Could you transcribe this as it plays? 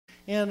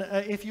And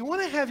if you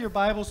want to have your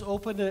Bibles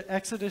open to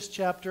Exodus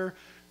chapter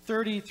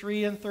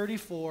 33 and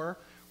 34,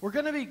 we're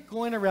going to be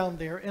going around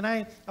there. And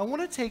I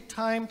want to take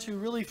time to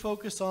really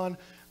focus on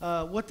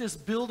what this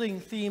building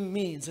theme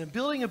means. And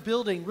building a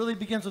building really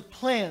begins with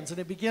plans, and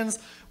it begins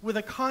with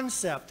a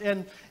concept.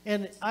 And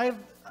I've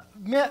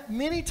met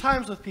many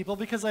times with people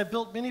because I've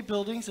built many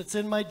buildings. It's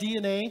in my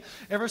DNA.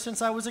 Ever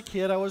since I was a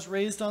kid, I was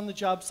raised on the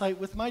job site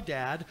with my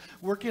dad,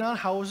 working on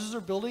houses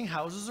or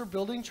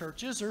building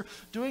churches or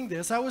doing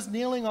this. I was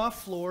nailing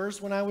off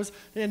floors when I was,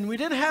 and we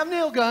didn't have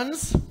nail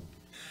guns.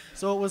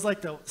 So it was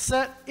like the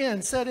set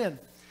in.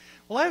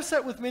 Well, I've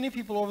sat with many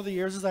people over the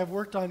years as I've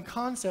worked on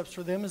concepts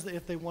for them as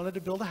if they wanted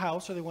to build a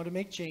house or they wanted to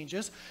make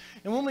changes.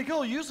 And when we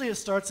go, usually it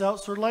starts out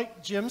sort of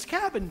like Jim's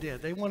cabin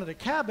did. They wanted a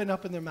cabin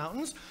up in their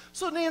mountains.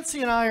 So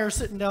Nancy and I are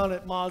sitting down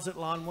at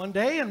Mazatlan one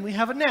day, and we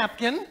have a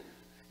napkin,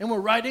 and we're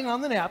writing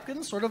on the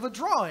napkin sort of a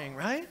drawing,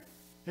 right?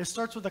 It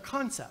starts with a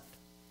concept.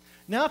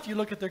 Now, if you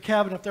look at their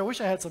cabin up there, I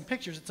wish I had some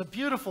pictures. It's a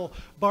beautiful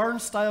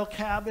barn-style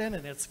cabin,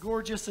 and it's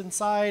gorgeous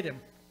inside, and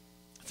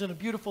it's in a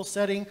beautiful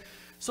setting.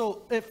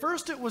 So at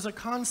first it was a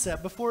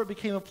concept before it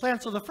became a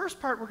plan. So the first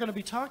part we're going to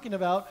be talking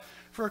about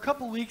for a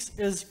couple weeks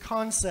is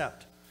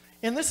concept.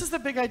 And this is the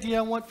big idea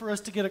I want for us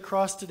to get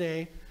across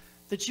today,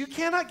 that you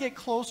cannot get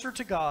closer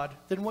to God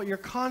than what your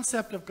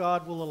concept of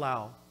God will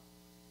allow.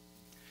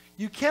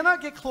 You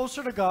cannot get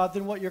closer to God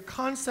than what your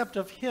concept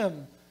of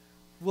Him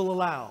will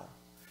allow.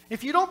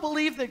 If you don't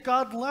believe that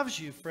God loves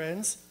you,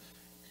 friends,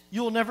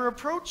 you'll never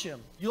approach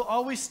Him. You'll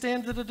always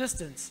stand at a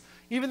distance.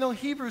 Even though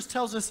Hebrews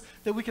tells us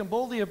that we can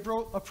boldly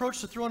approach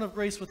the throne of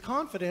grace with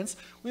confidence,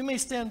 we may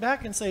stand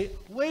back and say,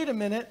 wait a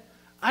minute,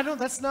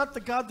 that's not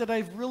the God that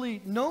I've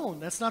really known.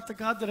 That's not the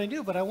God that I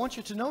knew. But I want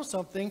you to know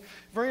something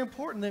very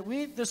important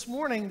that this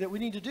morning that we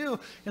need to do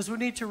is we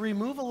need to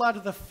remove a lot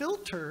of the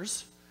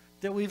filters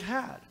that we've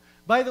had.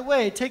 By the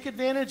way, take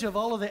advantage of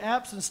all of the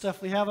apps and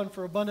stuff we have on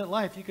For Abundant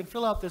Life. You can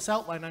fill out this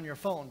outline on your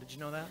phone. Did you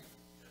know that?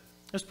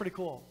 That's pretty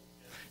cool.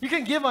 You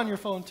can give on your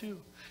phone too.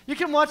 You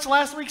can watch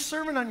last week's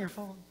sermon on your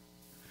phone.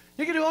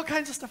 You can do all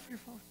kinds of stuff for your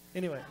phone.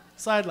 Anyway,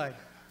 sideline.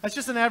 That's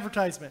just an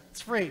advertisement.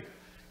 It's free. You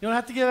don't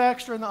have to give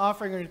extra in the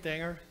offering or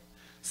anything, or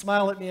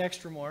smile at me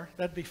extra more.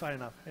 That'd be fine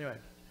enough. Anyway.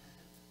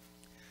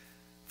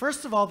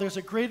 First of all, there's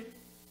a great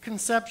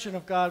conception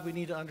of God we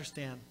need to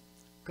understand.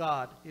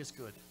 God is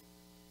good.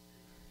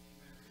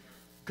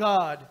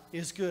 God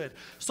is good.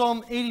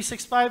 Psalm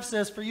 86:5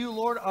 says, "For you,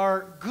 Lord,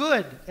 are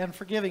good and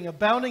forgiving,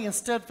 abounding in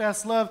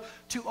steadfast love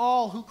to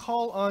all who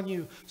call on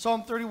you."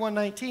 Psalm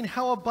 31:19,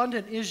 "How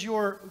abundant is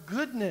your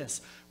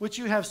goodness, which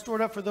you have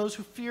stored up for those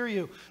who fear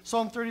you."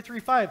 Psalm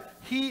 33:5,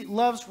 "He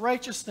loves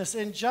righteousness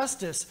and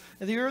justice,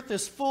 and the earth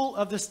is full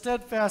of the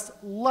steadfast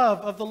love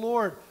of the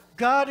Lord."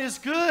 God is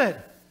good.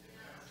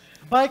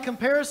 By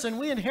comparison,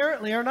 we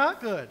inherently are not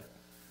good.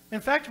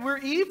 In fact, we're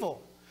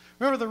evil.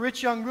 Remember, the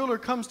rich young ruler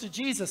comes to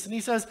Jesus, and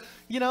he says,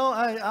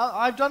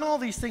 I've done all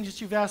these things that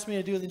you've asked me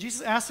to do. And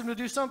Jesus asks him to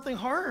do something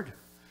hard.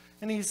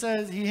 And he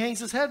says, he hangs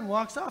his head and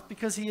walks off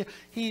because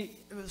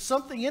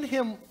something in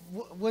him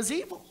was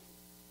evil.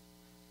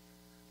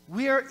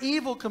 We are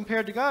evil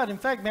compared to God. In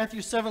fact, Matthew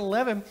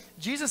 7:11,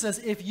 Jesus says,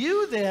 "If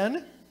you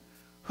then,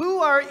 who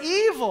are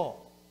evil,"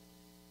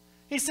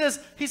 He says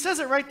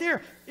it right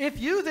there. "If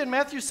you then,"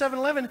 Matthew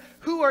 7:11,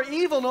 "who are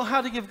evil know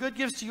how to give good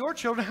gifts to your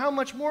children, how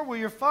much more will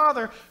your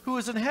Father who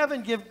is in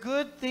heaven give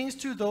good things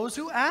to those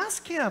who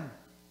ask Him?"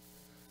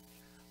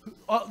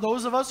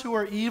 Those of us who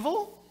are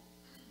evil?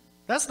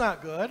 That's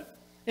not good.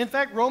 In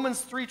fact,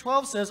 Romans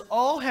 3:12 says,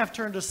 "All have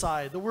turned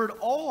aside." The word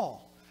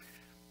all.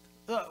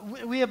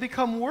 We have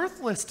become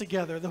worthless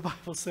together, the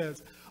Bible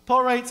says.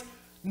 Paul writes,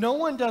 "No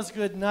one does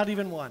good, not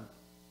even one."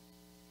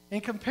 In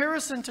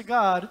comparison to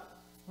God,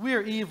 we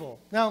are evil.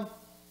 Now,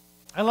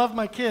 I love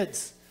my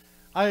kids.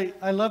 I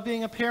love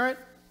being a parent.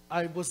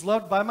 I was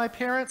loved by my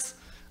parents.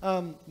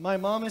 My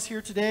mom is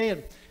here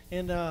today,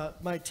 and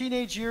my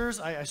teenage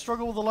years, I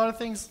struggle with a lot of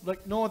things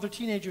like no other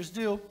teenagers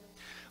do.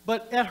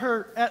 But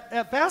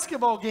at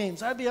basketball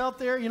games, I'd be out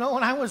there,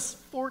 when I was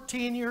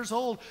 14 years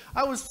old,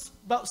 I was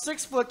about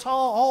 6 foot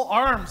tall, all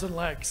arms and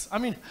legs. I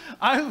mean,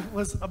 I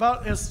was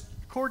about as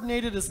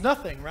coordinated as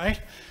nothing, right?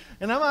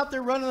 And I'm out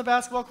there running the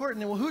basketball court,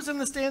 and who's in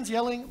the stands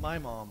yelling? My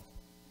mom.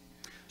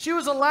 She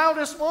was the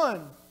loudest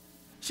one.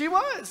 She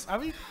was. I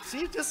mean,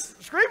 she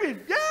just screaming,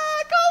 "Yeah,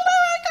 go,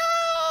 Larry,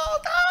 go,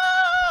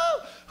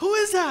 go!" Who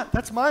is that?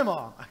 That's my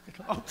mom.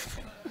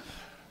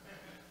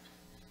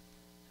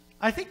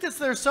 I think that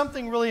there's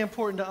something really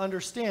important to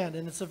understand,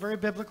 and it's a very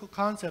biblical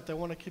concept I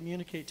want to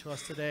communicate to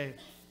us today.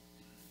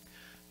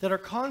 That our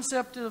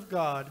concept of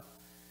God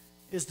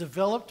is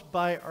developed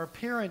by our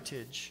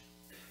parentage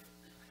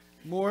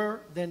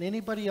more than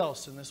anybody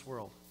else in this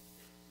world.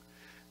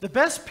 The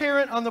best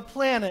parent on the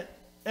planet,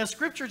 as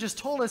Scripture just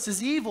told us,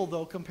 is evil,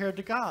 though, compared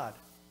to God.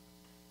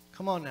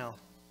 Come on now.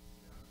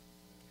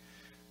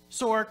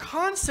 So our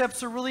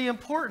concepts are really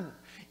important.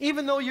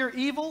 Even though you're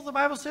evil, the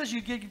Bible says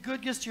you give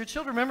good gifts to your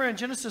children. Remember in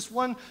Genesis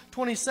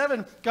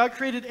 1:27, God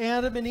created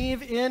Adam and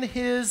Eve in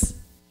His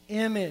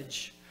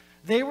image.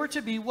 They were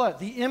to be what?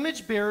 The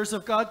image bearers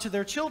of God to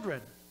their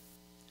children.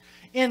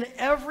 in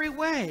every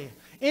way.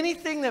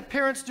 Anything that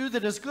parents do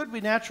that is good, we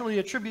naturally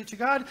attribute to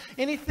God.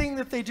 Anything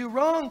that they do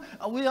wrong,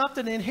 we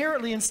often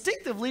inherently,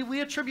 instinctively,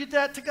 we attribute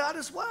that to God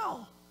as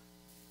well.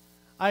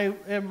 I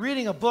am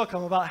reading a book.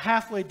 I'm about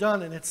halfway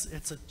done, and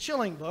it's a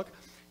chilling book.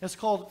 It's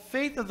called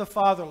Faith of the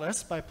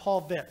Fatherless by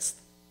Paul Vitz.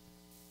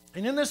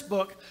 And in this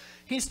book,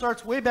 he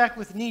starts way back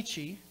with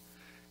Nietzsche,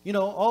 you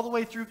know, all the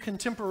way through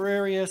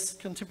contemporaneous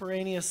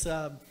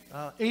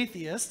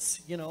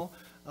atheists, you know,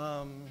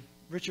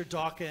 Richard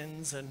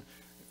Dawkins and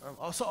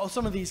also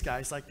some of these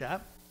guys like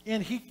that.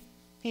 And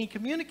he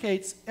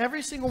communicates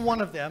every single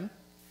one of them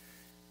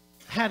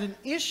had an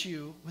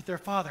issue with their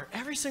father.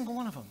 Every single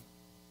one of them.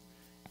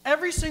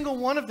 Every single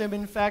one of them,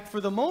 in fact, for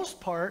the most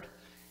part,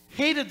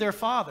 hated their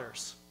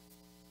fathers.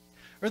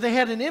 Or they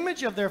had an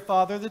image of their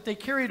father that they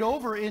carried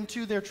over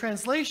into their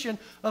translation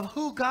of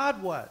who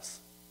God was.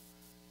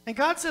 And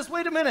God says,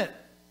 wait a minute,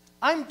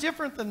 I'm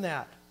different than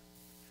that.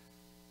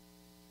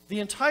 The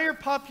entire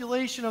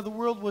population of the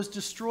world was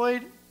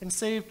destroyed and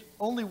saved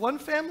only one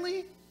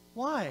family?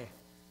 Why?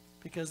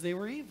 Because they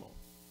were evil.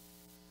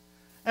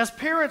 As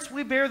parents,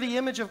 we bear the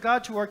image of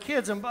God to our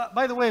kids. And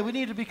by the way, we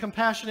need to be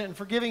compassionate and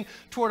forgiving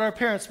toward our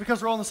parents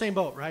because we're all in the same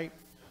boat, right?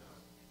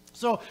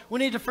 So we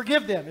need to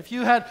forgive them. If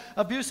you had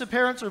abusive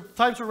parents or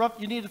times were rough,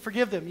 you need to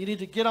forgive them. You need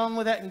to get on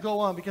with that and go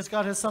on because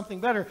God has something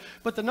better.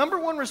 But the number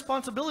one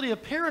responsibility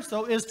of parents,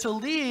 though, is to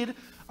lead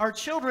our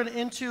children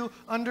into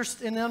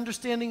an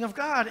understanding of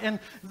God. And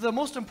the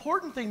most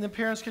important thing that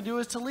parents can do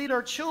is to lead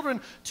our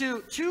children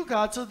to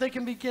God so that they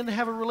can begin to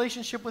have a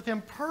relationship with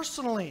Him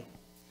personally.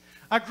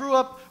 I grew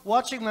up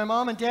watching my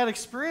mom and dad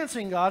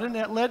experiencing God, and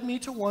that led me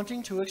to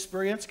wanting to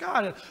experience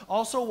God. And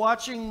also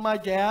watching my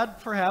dad,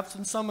 perhaps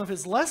in some of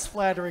his less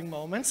flattering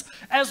moments,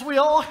 as we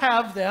all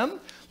have them,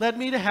 led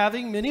me to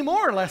having many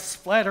more less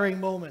flattering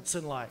moments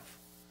in life.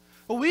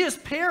 But we as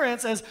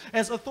parents,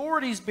 as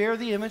authorities, bear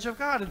the image of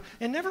God.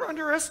 And never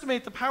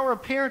underestimate the power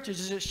of parentage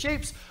as it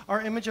shapes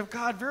our image of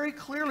God very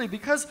clearly.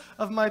 Because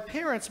of my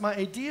parents, my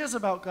ideas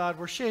about God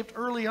were shaped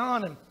early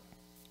on, and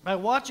by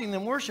watching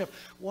them worship,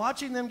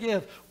 watching them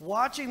give,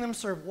 watching them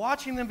serve,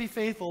 watching them be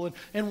faithful,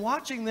 and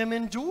watching them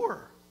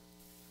endure.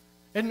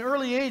 At an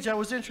early age, I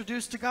was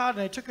introduced to God,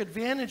 and I took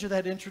advantage of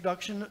that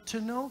introduction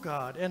to know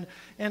God. And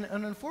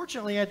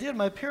unfortunately, I did.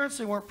 My parents,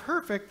 they weren't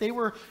perfect. They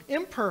were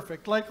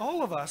imperfect, like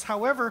all of us.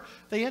 However,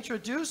 they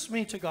introduced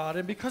me to God,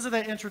 and because of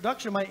that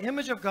introduction, my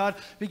image of God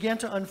began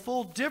to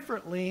unfold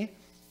differently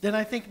than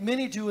I think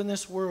many do in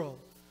this world.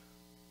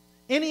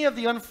 Any of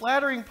the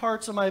unflattering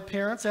parts of my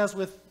parents, as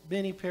with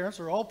many parents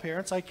or all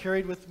parents, I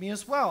carried with me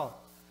as well.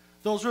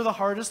 Those were the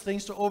hardest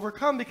things to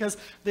overcome because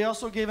they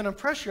also gave an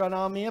impression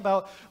on me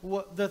about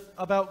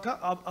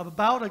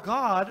a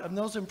God, and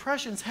those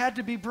impressions had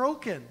to be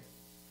broken.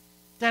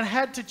 That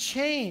had to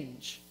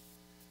change.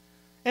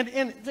 And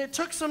it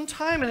took some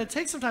time, and it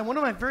takes some time. One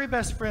of my very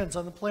best friends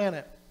on the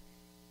planet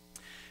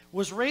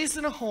was raised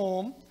in a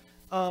home.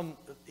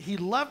 He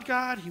loved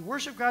God. He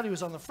worshiped God. He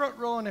was on the front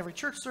row in every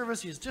church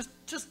service. He was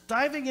just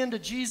diving into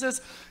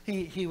Jesus.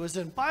 He was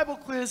in Bible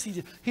quiz.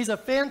 He's a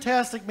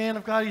fantastic man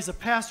of God. He's a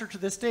pastor to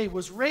this day.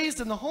 Was raised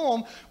in the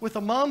home with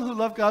a mom who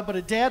loved God, but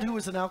a dad who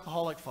was an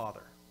alcoholic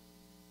father.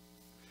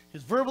 He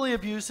was verbally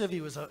abusive.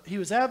 He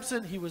was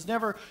absent. He was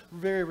never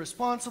very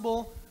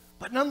responsible.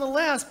 But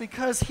nonetheless,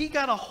 because he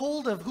got a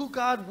hold of who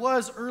God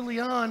was early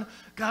on,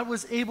 God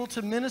was able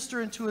to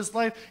minister into his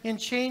life and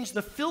change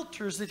the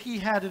filters that he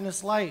had in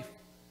his life.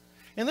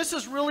 And this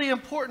is really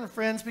important,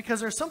 friends,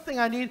 because there's something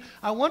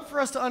I want for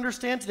us to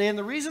understand today. And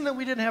the reason that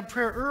we didn't have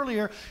prayer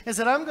earlier is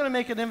that I'm going to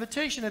make an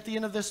invitation at the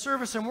end of this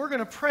service, and we're going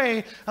to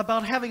pray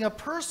about having a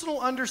personal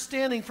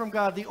understanding from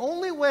God. The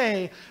only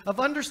way of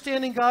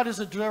understanding God is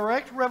a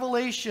direct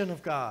revelation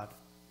of God.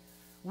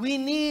 We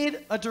need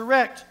a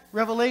direct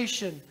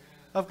revelation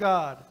of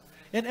God.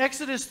 In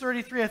Exodus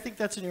 33, I think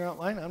that's in your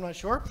outline, I'm not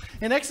sure.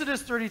 In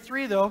Exodus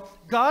 33, though,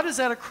 God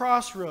is at a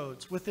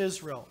crossroads with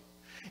Israel.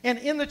 And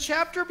in the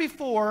chapter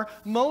before,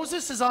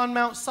 Moses is on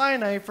Mount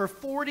Sinai for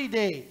 40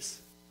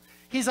 days.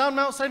 He's on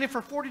Mount Sinai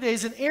for 40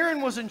 days, and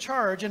Aaron was in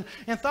charge and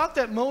thought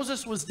that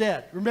Moses was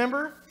dead.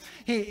 Remember?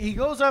 He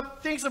goes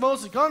up, thinks that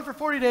Moses is gone for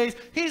 40 days.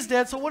 He's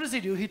dead, so what does he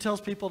do? He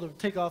tells people to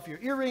take off your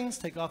earrings,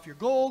 take off your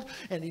gold,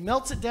 and he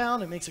melts it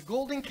down and makes a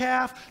golden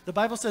calf. The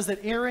Bible says that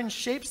Aaron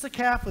shapes the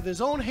calf with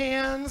his own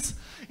hands.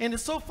 And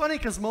it's so funny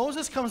because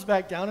Moses comes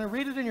back down, and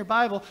read it in your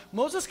Bible.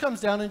 Moses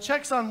comes down and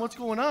checks on what's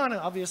going on.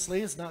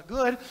 Obviously, it's not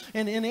good.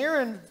 And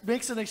Aaron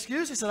makes an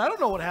excuse. He said, I don't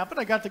know what happened.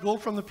 I got the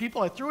gold from the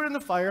people. I threw it in the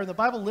fire. And the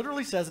Bible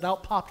literally says, and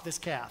out popped this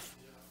calf.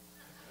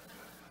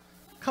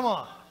 Come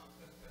on.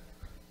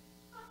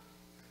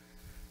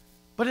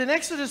 But in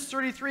Exodus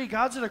 33,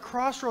 God's at a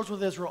crossroads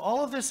with Israel.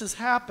 All of this has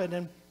happened,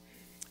 and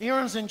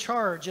Aaron's in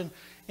charge.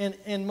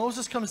 And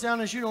Moses comes down,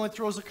 as you know, and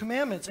throws the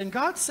commandments. And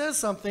God says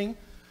something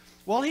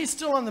while he's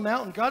still on the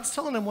mountain. God's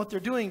telling him what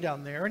they're doing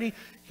down there. And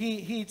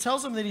he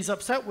tells them that he's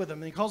upset with them,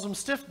 and he calls them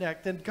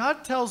stiff-necked. And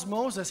God tells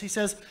Moses, he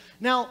says,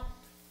 now,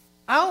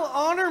 I'll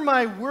honor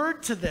my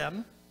word to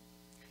them,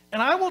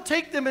 and I will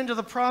take them into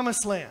the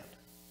promised land.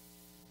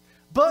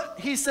 But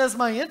he says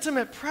my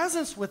intimate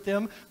presence with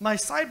them, my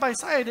side by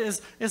side,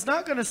 is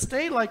not going to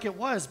stay like it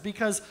was,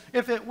 because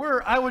if it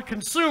were, I would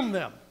consume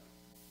them.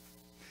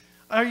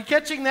 Are you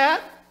catching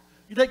that?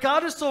 That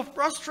God is so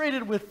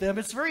frustrated with them.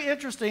 It's very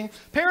interesting.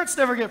 Parents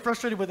never get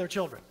frustrated with their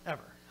children,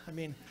 ever. I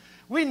mean,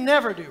 we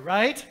never do,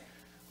 right?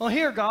 Well,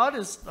 here God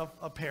is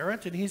a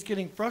parent, and he's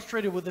getting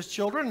frustrated with his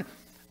children,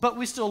 but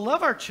we still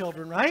love our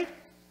children, right?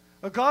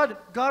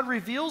 God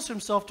reveals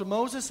himself to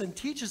Moses and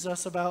teaches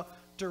us about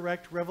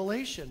direct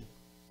revelation.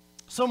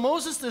 So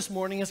Moses this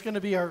morning is going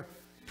to be our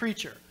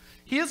preacher.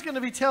 He is going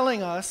to be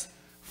telling us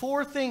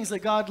 4 things that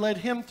God led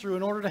him through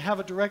in order to have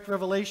a direct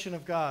revelation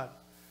of God.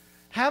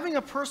 Having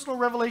a personal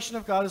revelation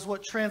of God is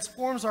what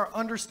transforms our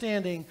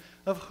understanding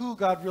of who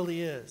God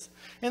really is.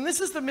 And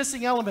this is the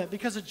missing element,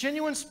 because a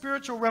genuine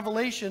spiritual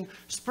revelation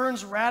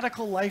spurns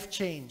radical life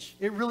change.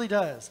 It really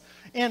does.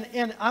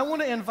 And I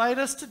want to invite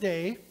us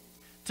today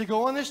to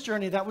go on this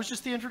journey. That was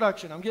just the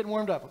introduction. I'm getting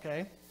warmed up,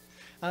 okay?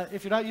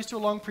 If you're not used to a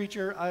long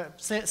preacher,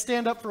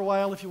 stand up for a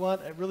while if you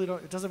want.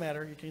 It doesn't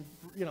matter. You can,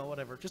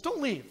 whatever. Just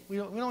don't leave. We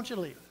don't want you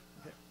to leave.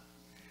 Okay.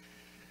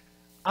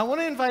 I want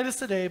to invite us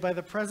today, by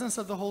the presence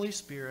of the Holy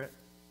Spirit,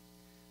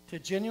 to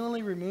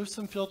genuinely remove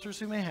some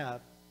filters we may have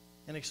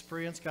and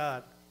experience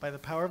God by the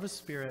power of his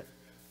Spirit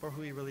for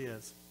who he really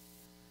is.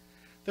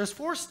 There's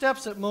 4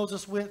 steps that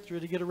Moses went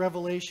through to get a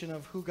revelation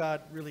of who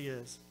God really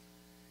is.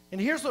 And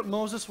here's what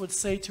Moses would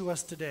say to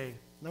us today.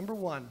 Number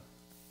 1,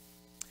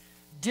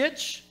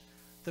 ditch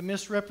the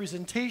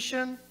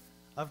misrepresentation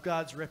of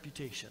God's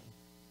reputation.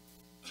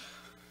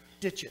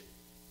 Ditch it.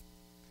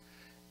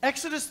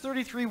 Exodus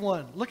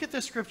 33:1. Look at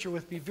this scripture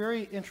with me.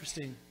 Very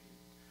interesting.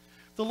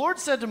 The Lord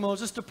said to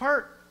Moses,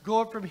 "Depart,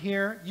 go up from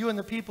here, you and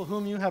the people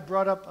whom you have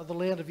brought up of the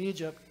land of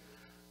Egypt,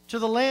 to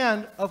the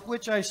land of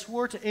which I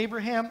swore to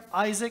Abraham,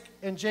 Isaac,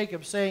 and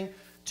Jacob, saying,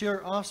 to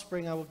your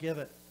offspring I will give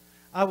it.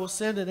 I will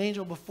send an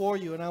angel before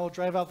you, and I will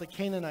drive out the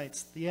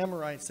Canaanites, the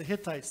Amorites, the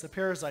Hittites, the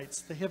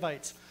Perizzites, the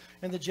Hivites,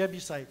 and the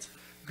Jebusites.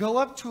 Go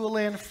up to a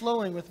land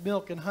flowing with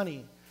milk and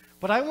honey.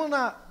 But I will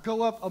not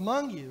go up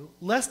among you,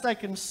 lest I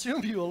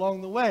consume you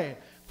along the way,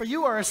 for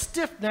you are a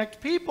stiff-necked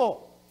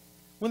people."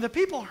 When the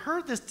people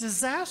heard this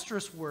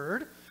disastrous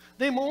word,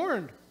 they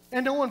mourned,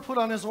 and no one put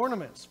on his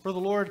ornaments. For the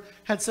Lord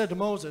had said to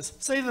Moses,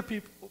 say to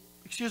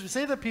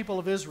the people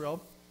of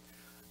Israel,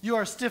 "You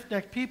are a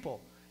stiff-necked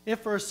people.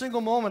 If for a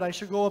single moment I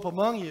should go up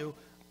among you,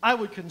 I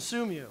would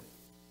consume you.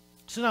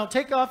 So now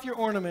take off your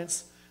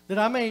ornaments, that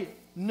I may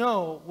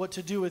know what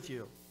to do with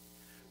you."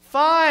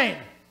 Fine.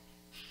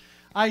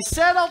 I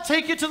said I'll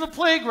take you to the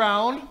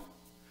playground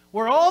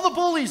where all the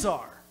bullies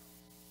are.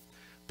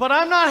 But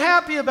I'm not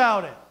happy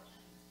about it.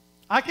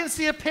 I can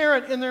see a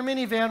parent in their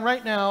minivan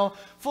right now,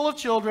 full of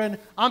children.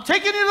 I'm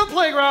taking you to the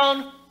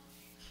playground.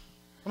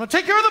 I'm going to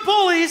take care of the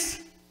bullies.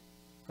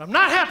 But I'm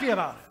not happy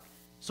about it.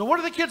 So what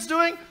are the kids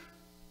doing?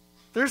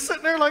 They're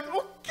sitting there like,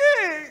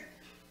 okay.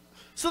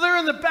 So they're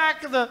in the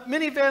back of the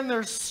minivan.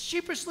 They're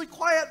sheepishly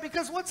quiet,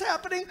 because what's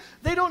happening?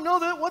 They don't know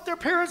what their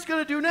parent's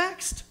going to do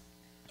next.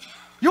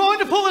 You want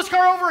me to pull this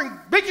car over and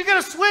make you get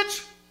a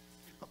switch?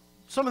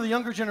 Some of the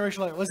younger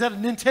generation are like, was that a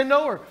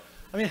Nintendo?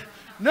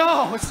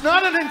 No, it's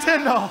not a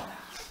Nintendo.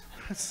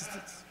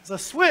 It's a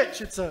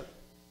Switch. It's a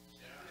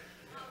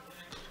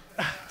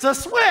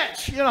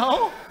Switch,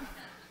 You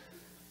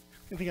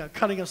think I'm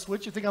cutting a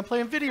switch? You think I'm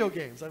playing video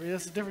games?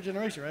 It's a different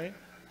generation, right?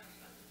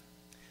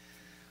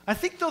 I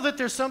think, though, that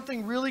there's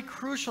something really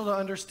crucial to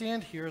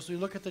understand here as we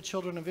look at the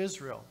children of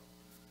Israel.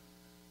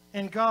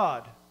 And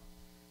God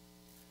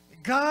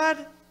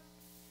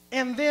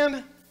and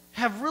them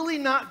have really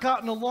not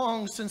gotten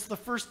along since the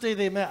first day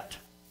they met.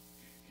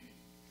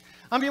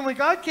 When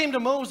God came to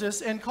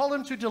Moses and called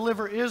him to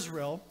deliver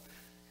Israel,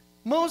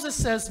 Moses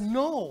says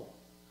no.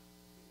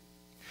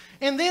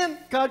 And then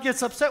God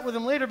gets upset with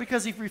him later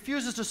because he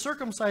refuses to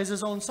circumcise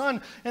his own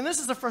son. And this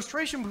is the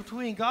frustration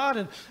between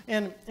God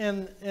and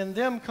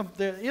them.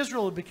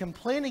 Israel had been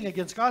complaining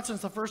against God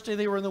since the first day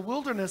they were in the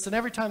wilderness. And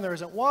every time there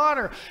isn't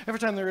water, every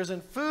time there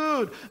isn't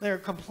food, they're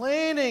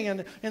complaining.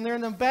 And they're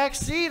in the back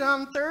seat.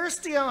 I'm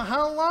thirsty.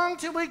 How long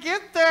till we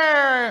get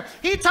there?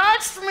 He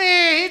touched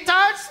me. He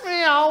touched me.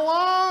 How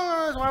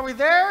long? Are we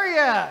there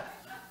yet?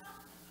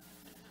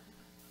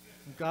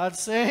 God's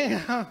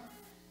saying...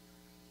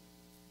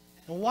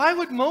 Why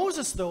would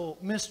Moses, though,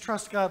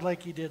 mistrust God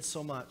like he did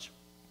so much?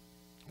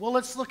 Well,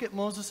 let's look at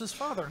Moses'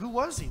 father. Who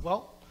was he?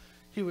 Well,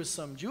 he was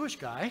some Jewish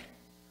guy.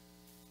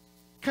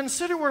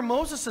 Consider where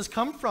Moses has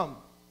come from.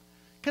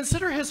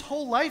 Consider his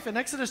whole life. In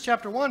Exodus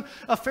chapter 1,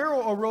 a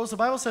Pharaoh arose, the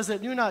Bible says,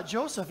 that knew not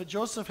Joseph. And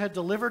Joseph had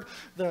delivered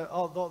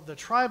the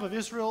tribe of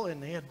Israel,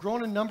 and they had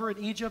grown in number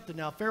in Egypt. And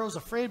now Pharaoh's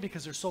afraid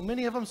because there's so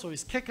many of them, so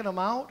he's kicking them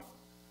out.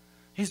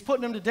 He's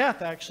putting them to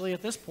death, actually,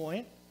 at this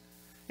point.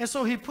 And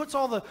so he puts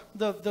all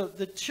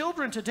the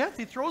children to death.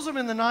 He throws them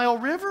in the Nile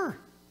River.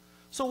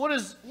 So what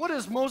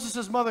does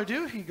Moses' mother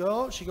do? She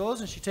goes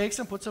and she takes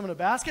him, puts him in a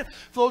basket,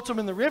 floats him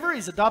in the river.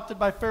 He's adopted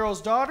by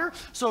Pharaoh's daughter.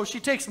 So she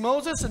takes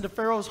Moses into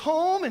Pharaoh's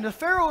home.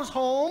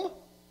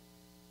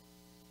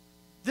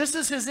 This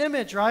is his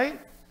image, right?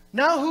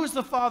 Now who's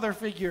the father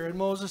figure in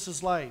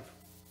Moses' life?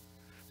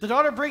 The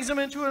daughter brings him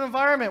into an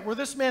environment where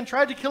this man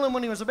tried to kill him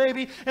when he was a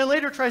baby and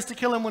later tries to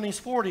kill him when he's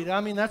 40.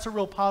 I mean, that's a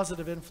real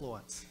positive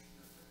influence.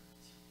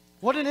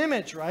 What an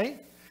image,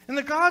 right? And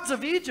the gods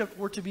of Egypt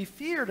were to be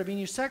feared. I mean,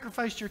 you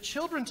sacrificed your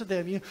children to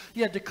them. You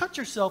had to cut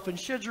yourself and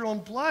shed your own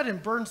blood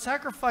and burn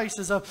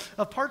sacrifices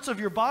of parts of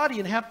your body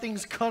and have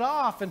things cut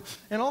off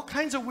and all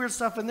kinds of weird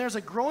stuff. And there's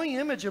a growing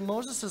image in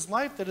Moses'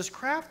 life that is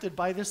crafted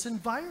by this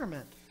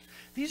environment.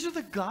 These are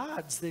the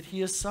gods that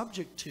he is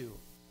subject to.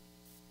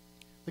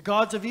 The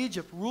gods of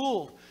Egypt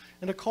ruled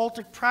in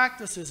occultic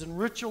practices and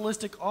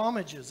ritualistic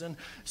homages. And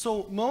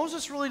so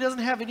Moses really doesn't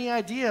have any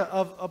idea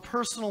of a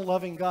personal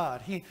loving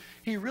God.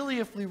 He really,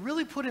 if we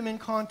really put him in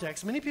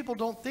context, many people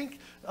don't think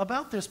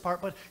about this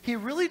part, but he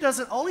really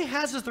doesn't, all he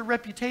has is the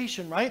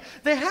reputation, right?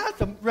 They had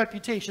the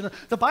reputation.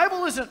 The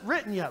Bible isn't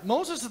written yet.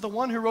 Moses is the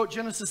one who wrote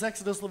Genesis,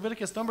 Exodus,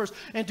 Leviticus, Numbers,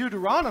 and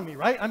Deuteronomy,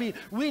 right? I mean,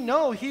 we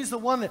know he's the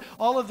one that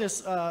all of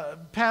this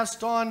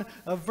passed on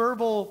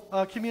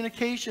verbal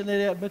communication that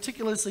had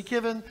meticulously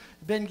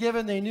been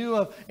given. They knew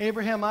of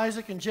Abraham,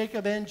 Isaac, and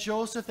Jacob and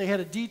Joseph. They had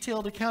a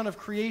detailed account of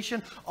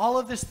creation. All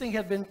of this thing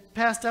had been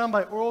passed down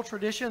by oral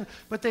tradition,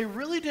 but they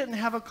really didn't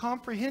have a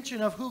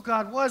comprehension of who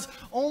God was,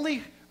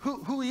 only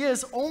who he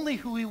is, only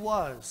who he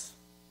was.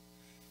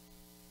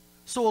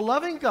 So a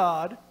loving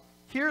God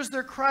hears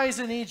their cries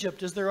in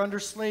Egypt as they're under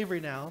slavery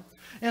now.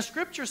 And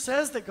Scripture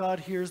says that God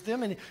hears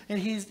them, and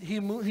he's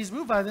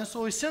moved by them,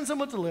 so he sends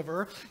them a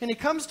deliverer, and he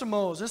comes to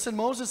Moses, and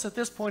Moses at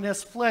this point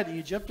has fled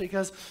Egypt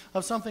because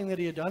of something that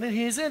he had done, and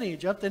he's in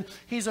Egypt, and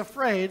he's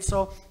afraid,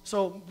 so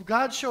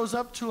God shows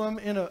up to him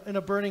in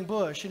a burning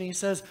bush, and he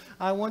says,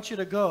 I want you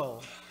to go.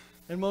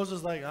 And Moses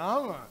is like,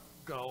 I'm not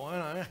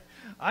going.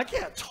 I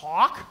can't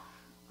talk.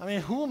 I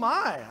mean, who am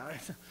I?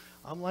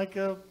 I'm like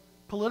a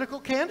political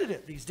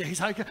candidate these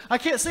days. I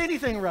can't say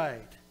anything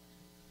right.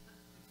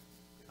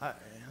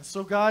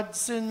 So God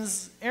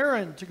sends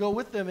Aaron to go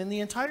with them. And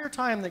the entire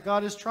time that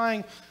God is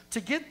trying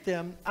to get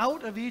them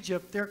out of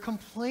Egypt, they're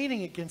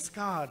complaining against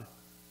God.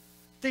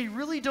 They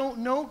really don't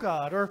know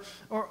God, or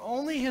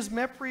only his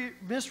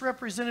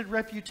misrepresented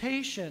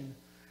reputation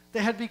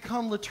that had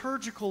become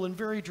liturgical and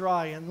very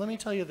dry. And let me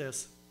tell you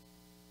this.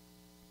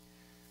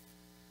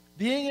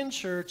 Being in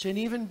church and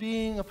even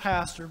being a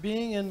pastor,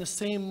 being in the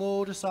same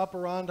modus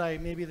operandi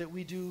maybe that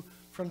we do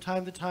from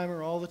time to time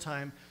or all the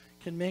time,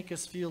 can make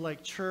us feel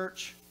like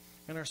church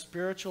and our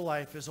spiritual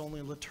life is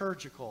only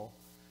liturgical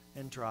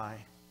and dry.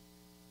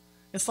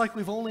 It's like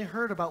we've only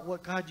heard about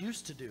what God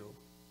used to do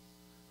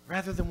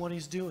rather than what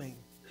he's doing.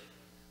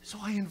 So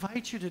I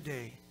invite you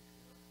today,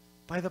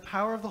 by the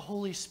power of the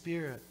Holy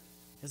Spirit,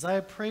 as I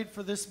have prayed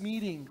for this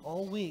meeting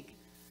all week,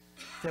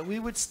 that we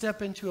would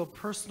step into a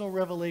personal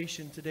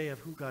revelation today of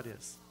who God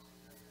is,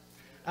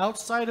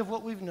 outside of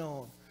what we've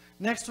known.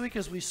 Next week,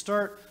 as we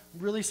start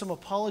really some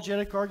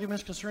apologetic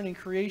arguments concerning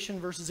creation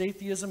versus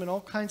atheism and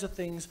all kinds of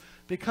things,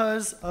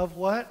 because of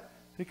what?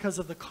 Because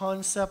of the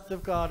concept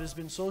of God has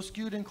been so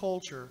skewed in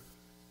culture.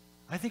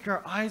 I think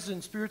our eyes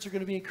and spirits are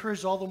going to be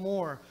encouraged all the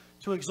more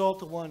to exalt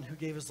the one who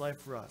gave his life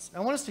for us.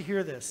 I want us to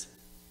hear this.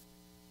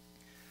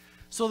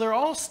 So they're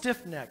all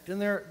stiff-necked,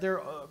 and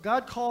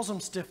God calls them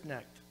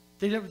stiff-necked.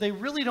 They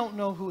really don't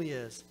know who he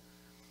is.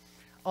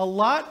 A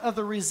lot of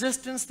the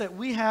resistance that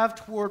we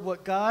have toward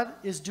what God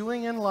is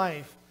doing in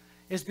life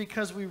is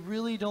because we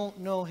really don't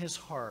know his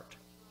heart.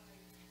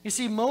 You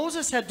see,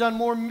 Moses had done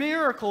more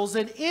miracles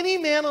than any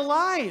man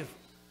alive,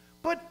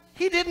 but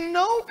he didn't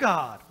know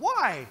God.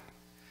 Why?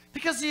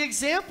 Because the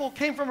example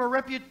came from a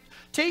reputation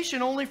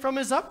only from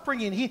his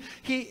upbringing.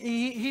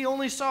 He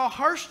only saw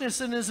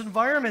harshness in his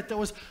environment that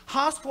was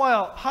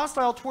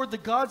hostile toward the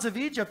gods of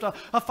Egypt.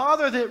 A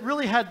father that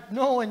really had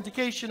no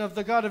indication of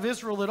the God of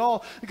Israel at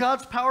all.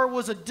 God's power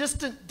was a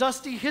distant,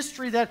 dusty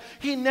history that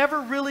he never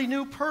really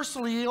knew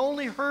personally. He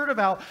only heard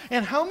about.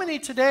 And how many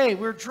today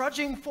we're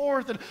drudging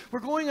forth and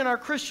we're going in our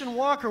Christian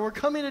walk, or we're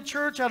coming to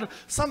church out of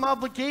some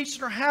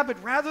obligation or habit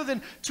rather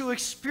than to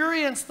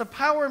experience the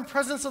power and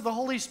presence of the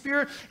Holy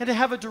Spirit and to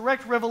have a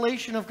direct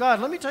revelation of God.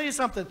 Let me tell you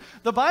something.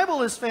 The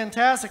Bible is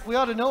fantastic. We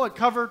ought to know it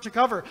cover to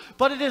cover.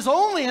 But it is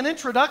only an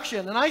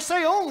introduction, and I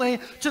say only,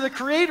 to the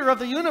creator of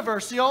the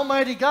universe, the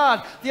Almighty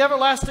God, the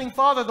everlasting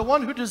Father, the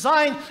one who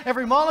designed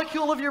every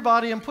molecule of your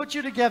body and put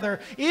you together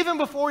even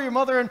before your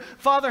mother and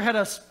father had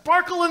a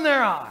sparkle in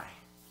their eye.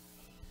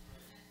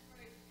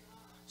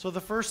 So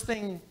the first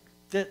thing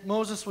that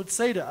Moses would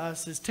say to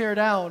us is tear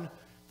down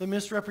the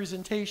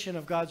misrepresentation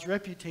of God's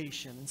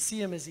reputation and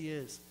see him as he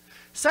is.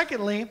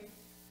 Secondly,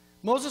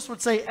 Moses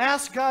would say,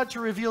 ask God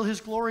to reveal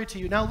his glory to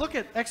you. Now look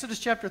at Exodus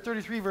chapter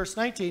 33, verse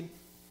 19.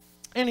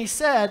 And he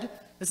said,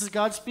 this is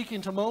God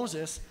speaking to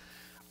Moses,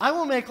 I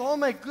will make all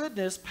my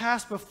goodness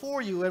pass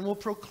before you and will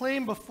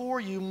proclaim before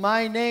you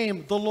my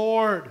name, the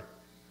Lord.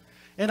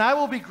 And I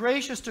will be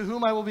gracious to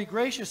whom I will be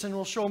gracious and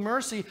will show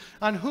mercy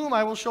on whom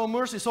I will show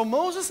mercy. So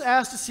Moses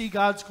asked to see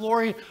God's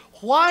glory.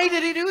 Why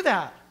did he do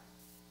that?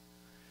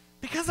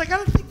 Because I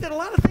got to think that a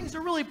lot of things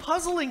are really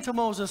puzzling to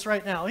Moses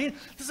right now.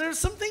 There's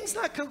some things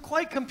not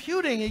quite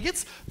computing. He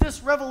gets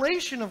this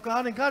revelation of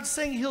God, and God's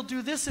saying he'll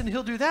do this and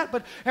he'll do that,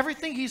 but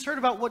everything he's heard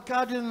about what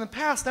God did in the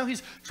past, now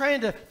he's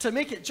trying to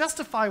make it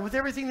justify with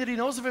everything that he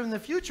knows of him in the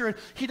future, and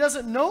he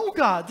doesn't know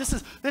God. This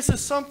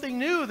is something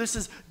new. This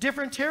is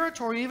different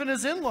territory. Even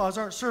his in-laws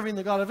aren't serving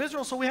the God of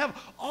Israel, so we have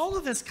all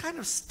of this kind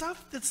of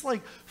stuff that's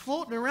like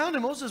floating around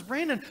in Moses'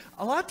 brain, and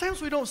a lot of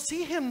times we don't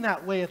see him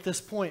that way at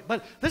this point,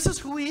 but this is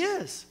who he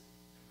is.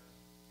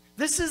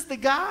 This is the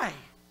guy.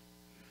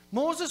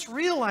 Moses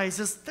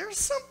realizes there's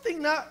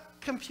something not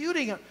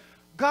computing.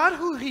 God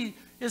who he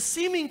is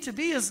seeming to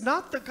be is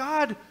not the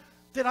God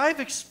that I've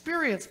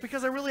experienced,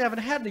 because I really haven't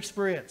had an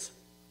experience.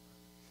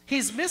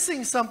 He's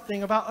missing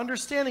something about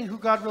understanding who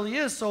God really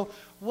is. So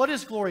what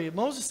is glory?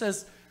 Moses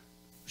says,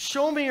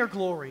 show me your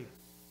glory.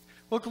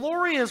 Well,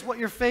 glory is what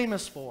you're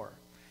famous for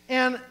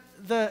and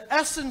the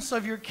essence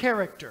of your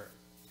character.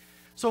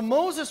 So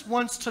Moses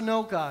wants to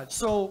know God.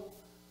 So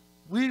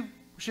we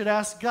should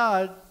ask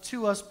God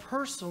to us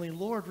personally,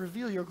 Lord,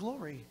 reveal your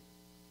glory.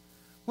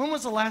 When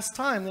was the last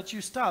time that you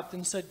stopped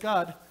and said,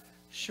 God,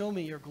 show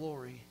me your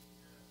glory?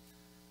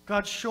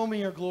 God, show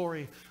me your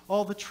glory.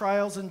 All the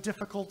trials and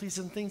difficulties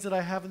and things that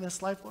I have in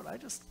this life, Lord, I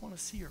just want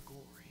to see your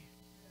glory.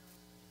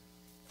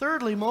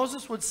 Thirdly,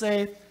 Moses would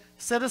say,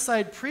 set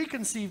aside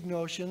preconceived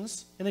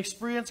notions and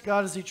experience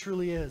God as he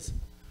truly is.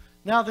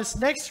 Now, this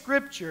next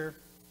scripture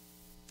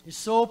is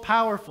so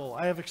powerful,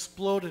 I have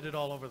exploded it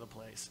all over the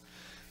place.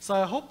 So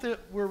I hope that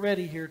we're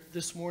ready here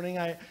this morning.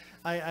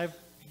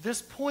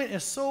 This point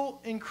is so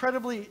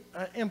incredibly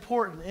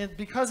important, and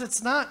because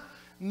it's not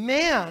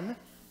man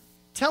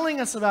telling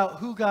us about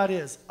who God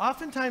is.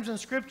 Oftentimes in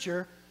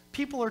Scripture,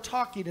 people are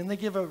talking and they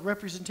give a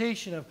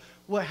representation of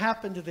what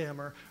happened to them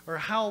or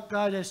how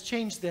God has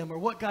changed them or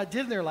what God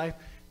did in their life.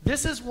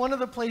 This is one of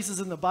the places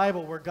in the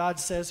Bible where God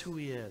says who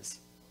he is,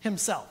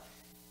 himself,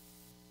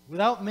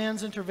 without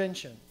man's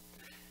intervention.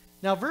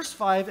 Now, verse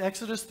 5,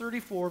 Exodus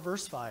 34,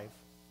 verse 5.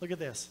 Look at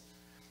this.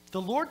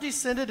 The Lord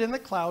descended in the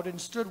cloud and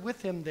stood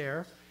with him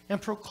there and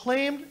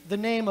proclaimed the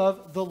name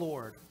of the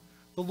Lord.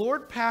 The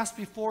Lord passed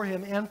before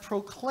him and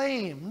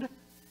proclaimed,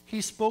 he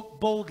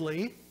spoke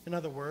boldly, in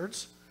other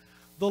words,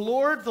 the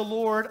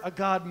Lord, a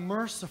God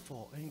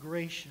merciful and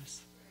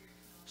gracious,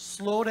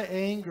 slow to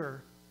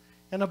anger,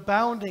 and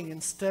abounding in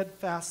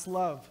steadfast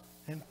love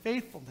and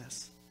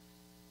faithfulness,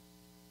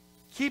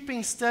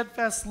 keeping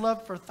steadfast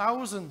love for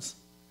thousands,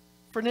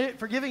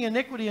 forgiving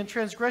iniquity and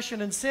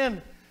transgression and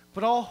sin,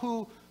 but all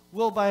who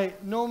will by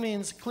no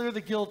means clear the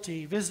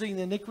guilty, visiting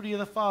the iniquity of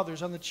the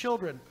fathers on the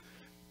children,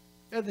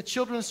 and the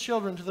children's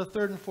children to the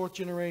third and fourth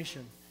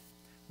generation.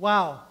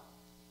 Wow.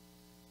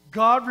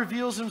 God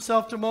reveals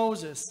himself to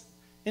Moses,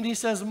 and he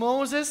says,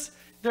 Moses,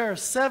 there are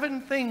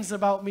 7 things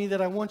about me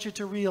that I want you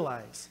to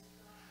realize.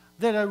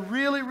 That I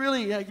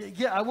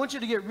I want you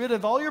to get rid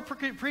of all your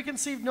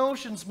preconceived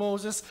notions,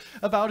 Moses,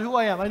 about who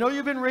I am. I know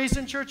you've been raised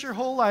in church your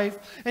whole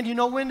life, and you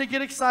know when to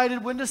get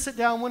excited, when to sit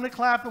down, when to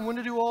clap, and when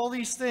to do all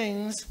these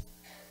things.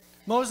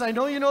 Moses, I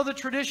know you know the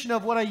tradition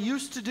of what I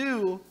used to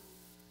do,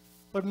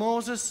 but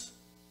Moses,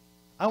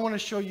 I want to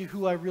show you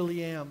who I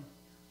really am.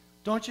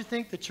 Don't you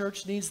think the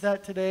church needs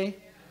that today?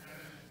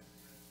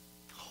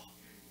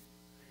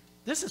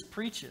 This is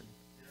preaching.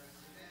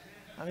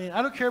 I mean,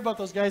 I don't care about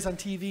those guys on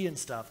TV and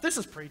stuff. This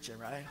is preaching,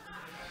 right?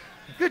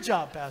 Good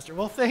job, Pastor.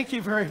 Well, thank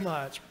you very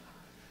much.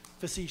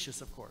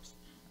 Facetious, of course.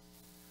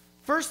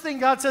 First thing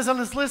God says on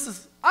this list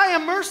is, I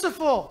am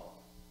merciful.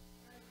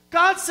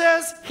 God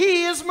says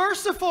he is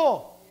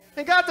merciful.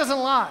 And God doesn't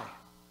lie.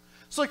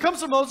 So he comes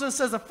to Moses and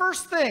says the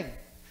first thing,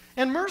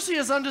 and mercy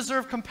is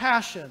undeserved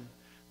compassion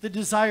that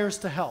desires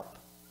to help.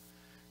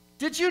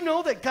 Did you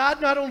know that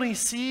God not only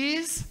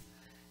sees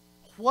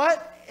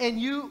what and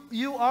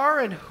you are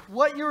and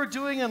what you're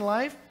doing in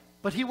life,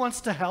 but he wants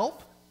to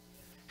help?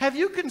 Have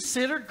you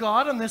considered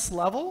God on this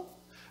level?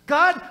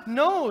 God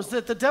knows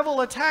that the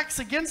devil attacks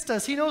against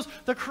us. He knows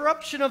the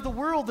corruption of the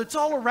world that's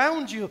all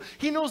around you.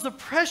 He knows the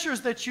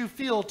pressures that you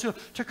feel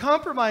to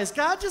compromise.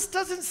 God just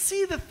doesn't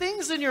see the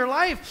things in your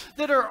life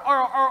that are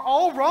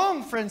all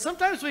wrong, friends.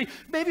 Sometimes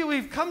maybe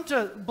we've come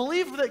to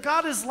believe that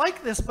God is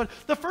like this, but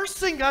the first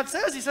thing God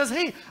says, he says,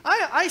 hey,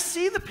 I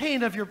see the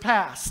pain of your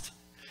past.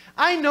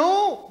 I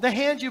know the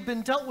hand you've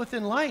been dealt with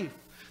in life.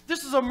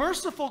 This is a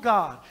merciful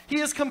God. He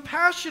is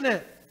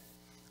compassionate.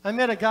 I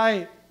met a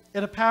guy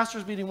at a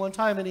pastor's meeting one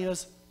time, and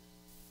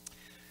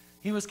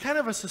he was kind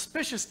of a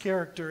suspicious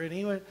character, and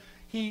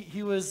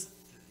he was,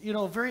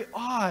 very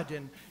odd,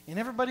 and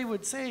everybody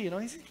would say,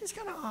 he's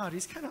kind of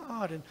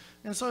odd,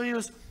 and so he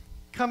was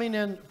coming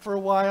in for a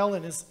while,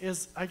 and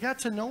as I got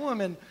to know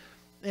him,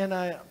 and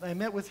I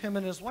met with him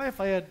and his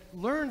wife, I had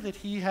learned that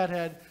he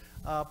had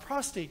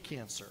prostate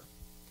cancer.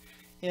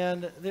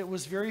 And it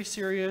was very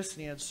serious,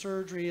 and he had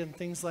surgery and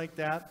things like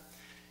that.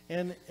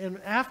 And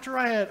after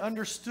I had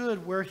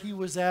understood where he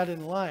was at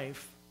in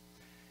life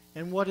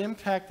and what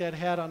impact that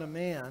had on a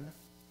man,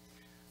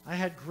 I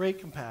had great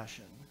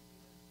compassion.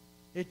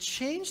 It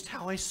changed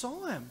how I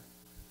saw him.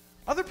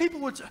 Other people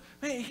would say,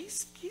 man,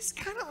 he's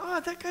kind of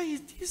odd. That guy,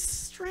 he's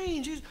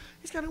strange.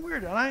 He's kind of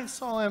weird. And I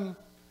saw him,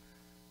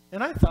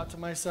 and I thought to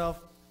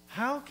myself,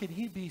 how can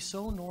he be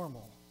so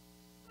normal?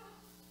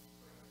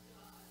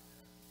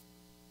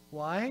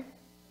 Why?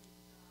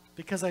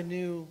 Because I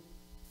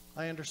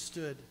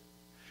understood.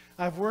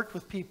 I've worked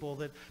with people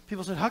that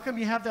people said, how come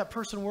you have that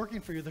person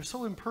working for you? They're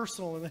so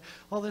impersonal and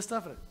all this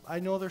stuff. I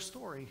know their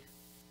story.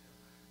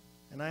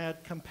 And I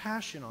had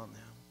compassion on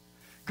them.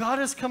 God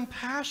is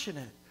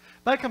compassionate.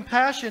 By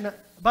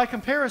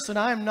comparison,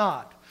 I am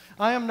not.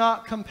 I am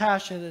not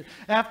compassionate.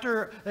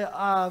 After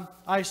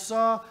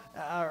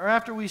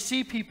after we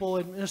see people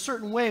in a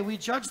certain way, we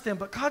judge them.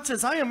 But God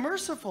says, I am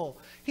merciful.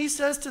 He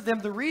says to them,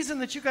 the reason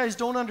that you guys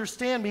don't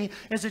understand me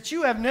is that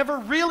you have never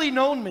really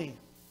known me.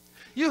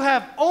 You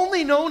have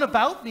only known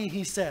about me,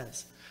 he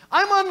says.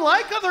 I'm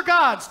unlike other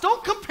gods.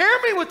 Don't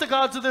compare me with the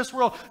gods of this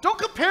world. Don't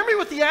compare me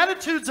with the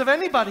attitudes of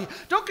anybody.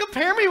 Don't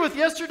compare me with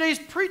yesterday's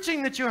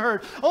preaching that you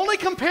heard. Only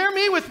compare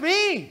me with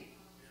me.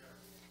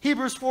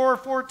 Hebrews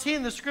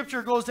 4:14, the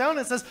scripture goes down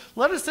and says,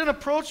 let us then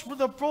approach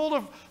the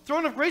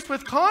throne of grace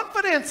with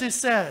confidence, it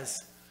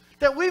says,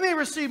 that we may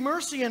receive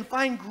mercy and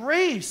find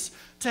grace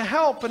to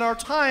help in our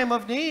time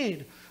of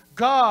need.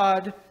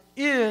 God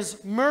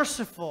is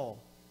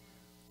merciful.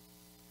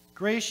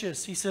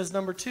 Gracious, he says,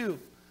 number 2.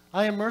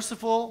 I am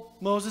merciful,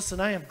 Moses,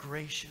 and I am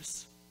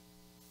gracious.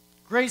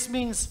 Grace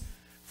means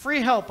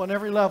free help on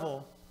every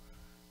level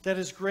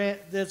that's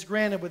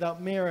granted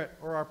without merit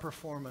or our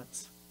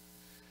performance.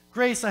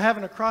 Grace, I have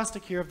an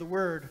acrostic here of the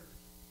word.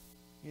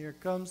 Here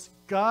it comes.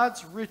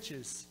 God's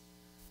riches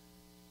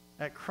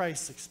at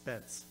Christ's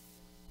expense.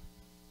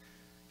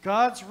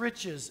 God's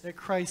riches at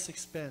Christ's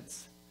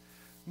expense.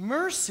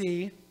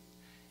 Mercy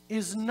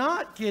is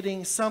not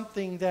getting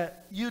something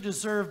that you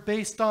deserve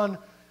based on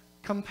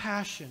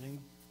compassion.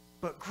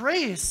 But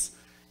grace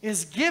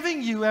is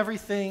giving you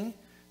everything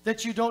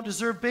that you don't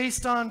deserve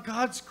based on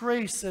God's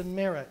grace and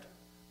merit.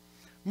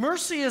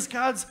 Mercy is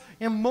God's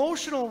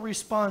emotional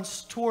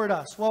response toward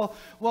us,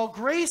 while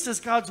grace is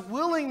God's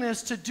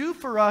willingness to do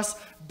for us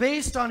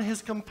based on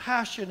his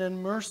compassion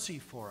and mercy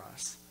for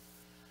us.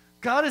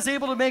 God is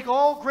able to make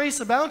all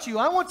grace abound to you.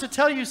 I want to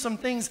tell you some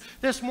things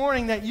this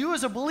morning that you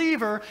as a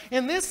believer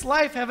in this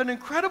life have an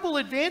incredible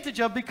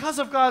advantage of because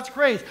of God's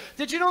grace.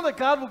 Did you know that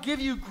God will give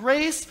you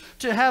grace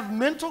to have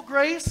mental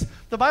grace?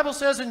 The Bible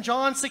says in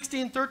John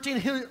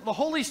 16:13, the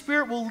Holy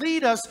Spirit will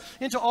lead us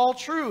into all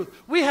truth.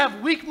 We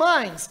have weak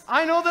minds.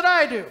 I know that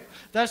I do.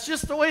 That's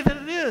just the way that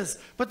it is.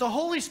 But the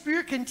Holy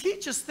Spirit can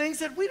teach us things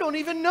that we don't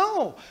even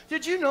know.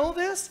 Did you know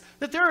this?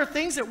 That there are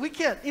things that we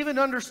can't even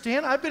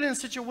understand. I've been in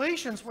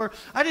situations where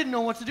I didn't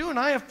know what to do, and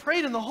I have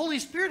prayed, and the Holy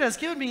Spirit has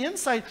given me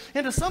insight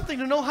into something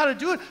to know how to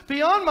do it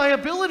beyond my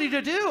ability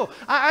to do.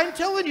 I'm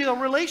telling you, a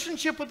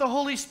relationship with the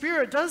Holy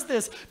Spirit does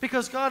this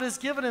because God has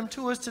given him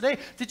to us today.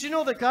 Did you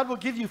know that God will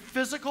give you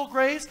physical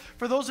grace?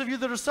 For those of you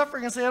that are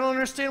suffering and say, I don't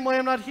understand why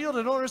I'm not healed.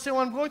 I don't understand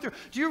what I'm going through.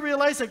 Do you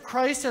realize that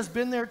Christ has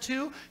been there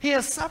too? He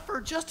has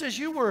suffered just as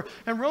you were.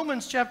 And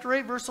Romans chapter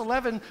 8, verse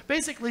 11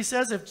 basically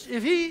says,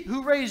 if he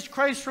who raised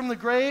Christ from the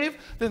grave,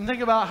 then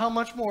think about how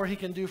much more he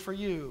can do for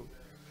you.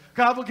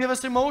 God will give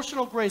us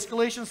emotional grace.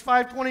 Galatians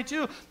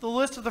 5:22, the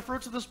list of the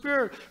fruits of the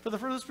Spirit. For the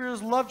fruit of the Spirit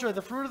is love, joy.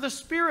 The fruit of the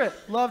Spirit,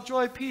 love,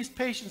 joy, peace,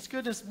 patience,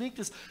 goodness,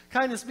 meekness,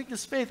 kindness,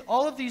 meekness, faith.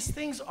 All of these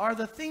things are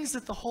the things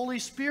that the Holy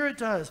Spirit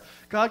does.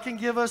 God can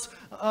give us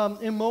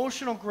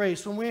emotional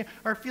grace when we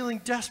are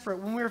feeling desperate,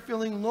 when we are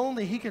feeling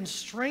lonely. He can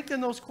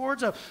strengthen those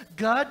cords up.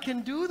 God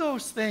can do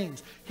those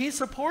things. He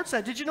supports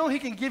that. Did you know he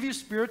can give you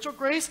spiritual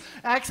grace?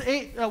 Acts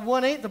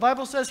 1:8, the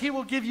Bible says he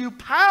will give you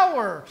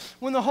power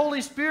when the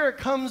Holy Spirit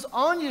comes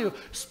on you.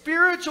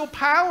 Spiritual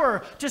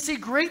power to see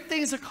great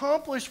things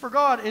accomplished for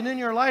God and in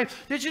your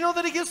life. Did you know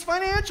that he gives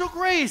financial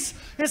grace?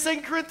 In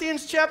 2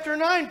 Corinthians chapter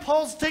 9,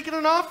 Paul's taking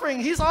an offering.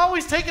 He's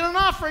always taking an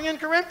offering in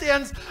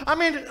Corinthians. I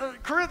mean,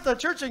 the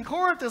church in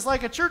Corinth is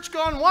like a church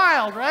gone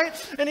wild, right?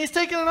 And he's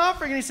taking an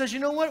offering and he says, you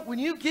know what? When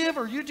you give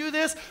or you do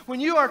this, when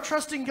you are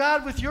trusting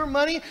God with your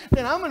money,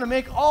 then I'm going to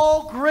make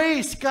all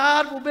grace.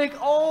 God will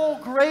make all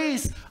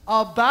grace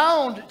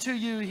abound to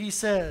you, he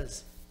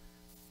says.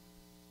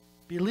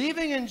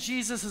 Believing in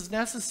Jesus is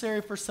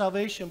necessary for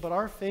salvation, but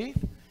our faith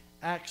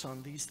acts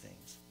on these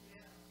things.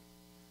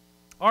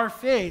 Our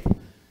faith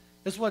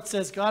is what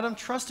says, God, I'm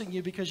trusting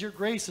you because your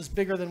grace is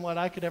bigger than what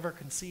I could ever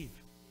conceive.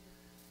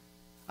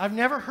 I've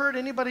never heard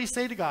anybody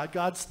say to God,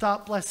 God,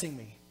 stop blessing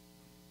me.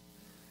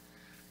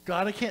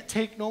 God, I can't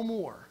take no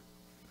more.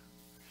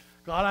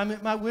 God, I'm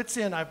at my wit's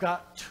end. I've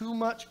got too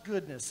much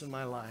goodness in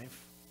my life.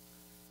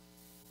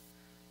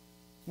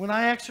 When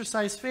I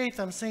exercise faith,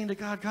 I'm saying to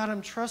God, God,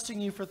 I'm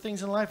trusting you for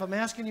things in life. I'm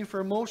asking you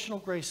for emotional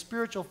grace,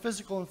 spiritual,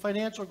 physical, and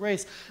financial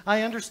grace.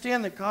 I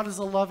understand that God is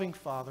a loving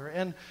Father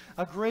and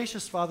a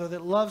gracious Father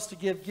that loves to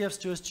give gifts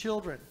to his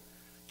children.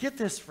 Get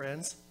this,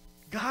 friends.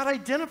 God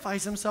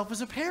identifies himself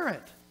as a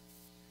parent.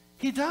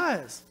 He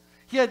does.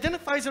 He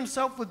identifies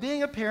himself with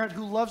being a parent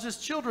who loves his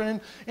children.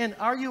 And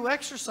are you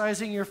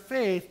exercising your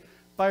faith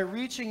by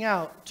reaching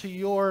out to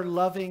your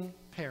loving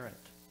parent?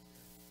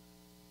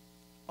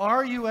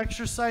 Are you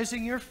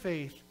exercising your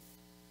faith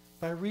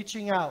by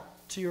reaching out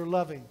to your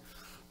loving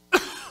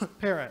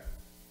parent?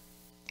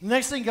 The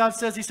next thing God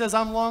says, he says,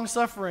 I'm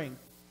long-suffering.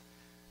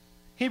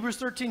 Hebrews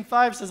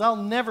 13:5 says, I'll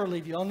never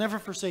leave you. I'll never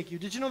forsake you.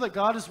 Did you know that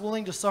God is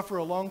willing to suffer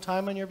a long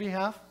time on your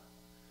behalf?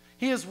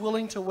 He is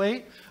willing to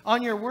wait.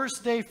 On your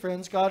worst day,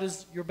 friends, God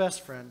is your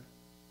best friend.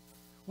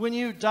 When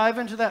you dive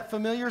into that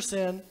familiar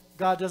sin,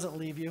 God doesn't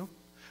leave you.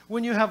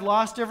 When you have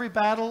lost every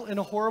battle in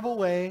a horrible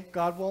way,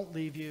 God won't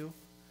leave you.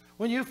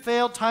 When you've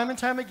failed time and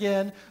time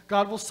again,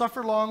 God will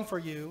suffer long for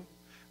you.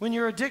 When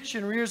your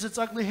addiction rears its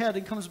ugly head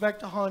and comes back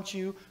to haunt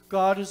you,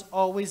 God is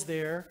always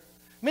there.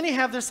 Many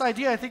have this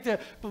idea, I think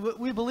that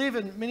we believe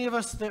in, many of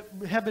us that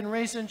have been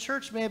raised in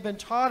church may have been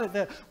taught it,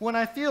 that when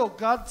I feel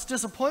God's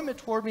disappointment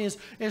toward me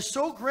is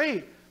so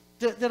great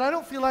that I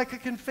don't feel like I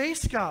can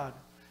face God.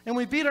 And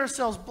we beat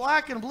ourselves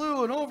black and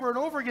blue and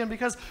over again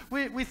because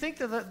we think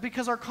that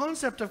because our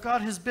concept of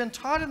God has been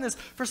taught in this,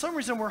 for some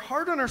reason we're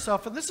hard on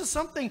ourselves. And this is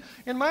something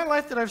in my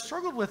life that I've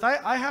struggled with.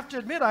 I have to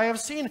admit, I have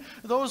seen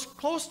those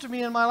close to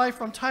me in my life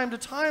from time to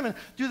time and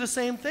do the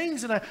same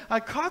things. And I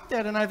caught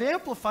that and I've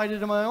amplified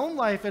it in my own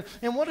life.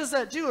 And what does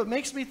that do? It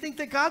makes me think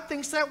that God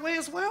thinks that way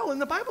as well.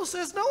 And the Bible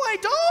says, no, I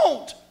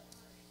don't.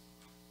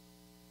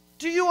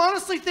 Do you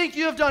honestly think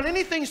you have done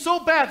anything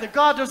so bad that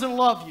God doesn't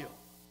love you?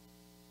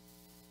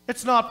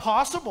 It's not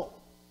possible.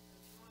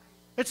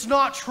 It's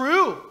not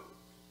true.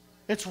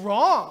 It's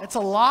wrong. It's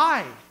a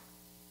lie.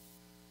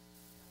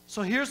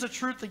 So here's the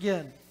truth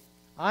again.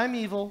 I'm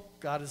evil.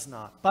 God is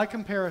not. By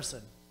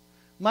comparison,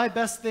 my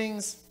best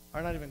things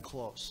are not even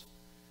close.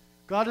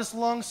 God is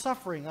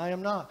long-suffering. I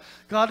am not.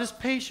 God is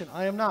patient.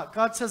 I am not.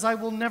 God says, I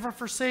will never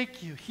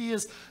forsake you. He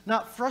is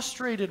not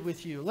frustrated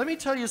with you. Let me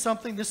tell you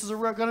something. This is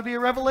going to be a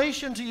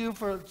revelation to you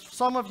for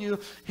some of you.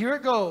 Here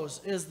it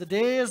goes. Is the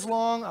day is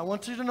long. I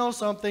want you to know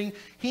something.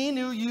 He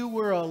knew you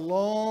were a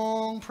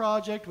long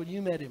project when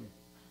you met him.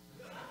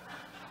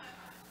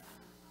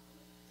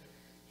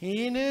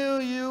 He knew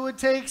you would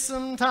take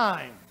some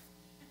time.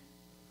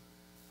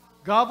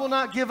 God will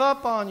not give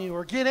up on you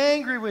or get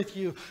angry with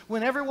you.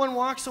 When everyone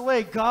walks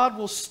away, God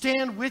will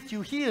stand with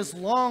you. He is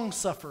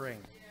long-suffering.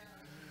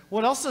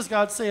 What else does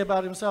God say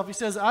about himself? He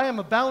says, I am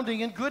abounding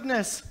in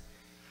goodness.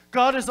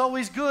 God is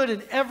always good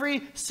in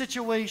every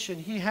situation.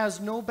 He has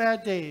no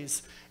bad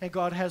days, and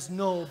God has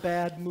no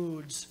bad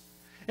moods.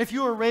 If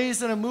you were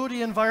raised in a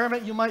moody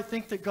environment, you might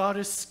think that God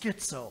is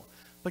schizo,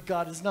 but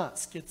God is not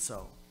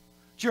schizo.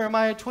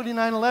 Jeremiah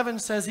 29:11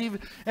 says,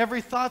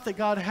 every thought that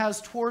God has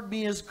toward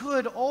me is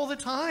good all the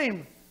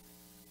time.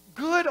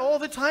 Good all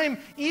the time.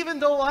 Even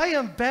though I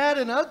am bad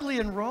and ugly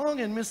and wrong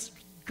and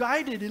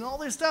misguided and all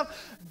this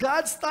stuff,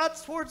 God's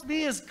thoughts towards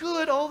me is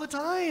good all the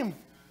time.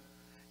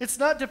 It's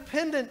not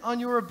dependent on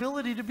your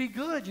ability to be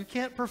good. You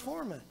can't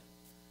perform it.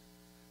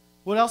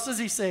 What else does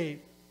he say?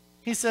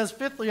 He says,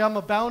 fifthly, I'm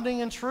abounding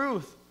in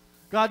truth.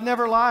 God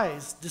never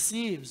lies,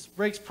 deceives,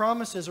 breaks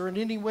promises, or in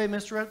any way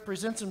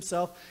misrepresents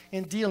himself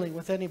in dealing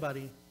with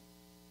anybody.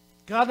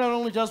 God not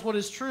only does what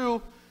is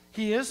true,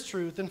 he is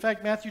truth. In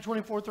fact, Matthew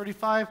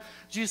 24:35,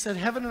 Jesus said,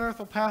 heaven and earth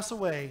will pass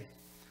away,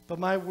 but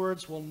my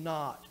words will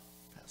not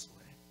pass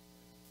away.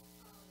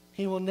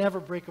 He will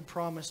never break a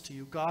promise to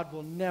you. God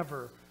will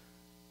never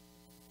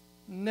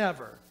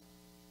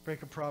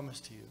break a promise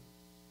to you.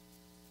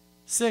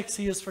 6,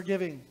 he is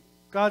forgiving.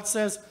 God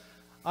says,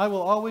 I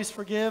will always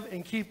forgive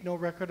and keep no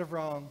record of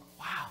wrong.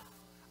 Wow.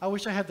 I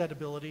wish I had that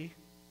ability.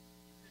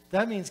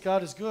 That means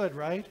God is good,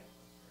 right?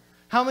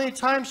 How many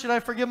times should I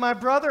forgive my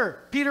brother?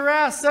 Peter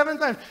asked 7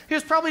 times. He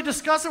was probably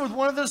discussing with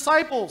one of the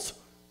disciples.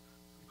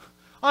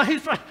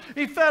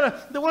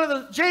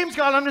 James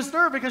got on his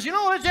nerve because, you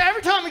know what?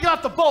 Every time he got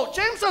off the boat,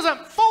 James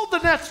doesn't fold the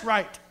nets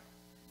right.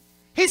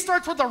 He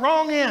starts with the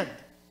wrong end.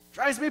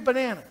 Drives me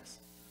bananas.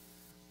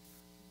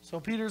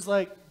 So Peter's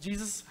like,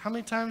 Jesus, how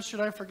many times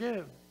should I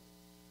forgive?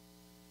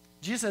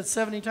 Jesus said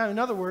 70 times. In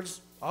other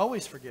words,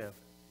 always forgive.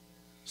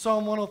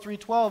 Psalm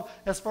 103:12,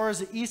 as far as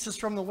the east is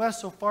from the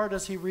west, so far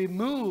does he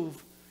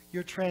remove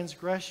your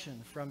transgression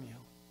from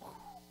you.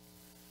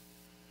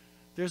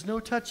 There's no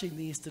touching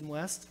the east and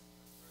west.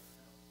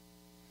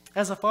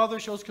 As a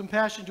father shows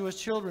compassion to his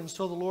children,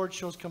 so the Lord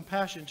shows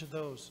compassion to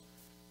those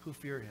who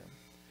fear him.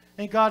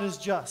 And God is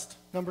just.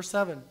 Number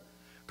 7.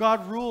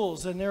 God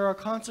rules, and there are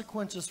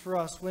consequences for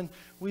us when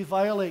we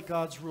violate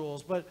God's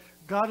rules. But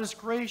God is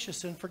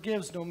gracious and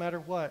forgives no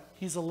matter what.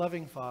 He's a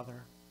loving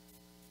Father.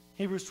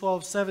 Hebrews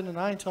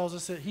 12:7-9 tells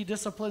us that he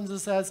disciplines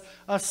us as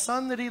a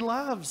son that he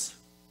loves.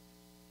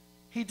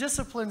 He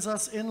disciplines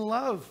us in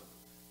love.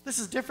 This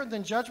is different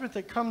than judgment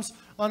that comes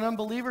on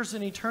unbelievers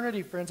in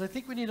eternity, friends. I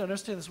think we need to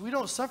understand this. We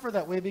don't suffer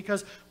that way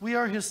because we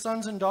are his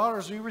sons and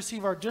daughters. We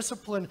receive our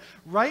discipline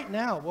right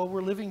now while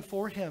we're living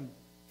for him.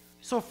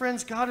 So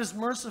friends, God is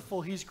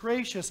merciful, he's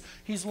gracious,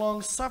 he's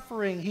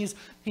long-suffering, he's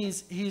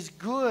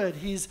good,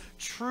 he's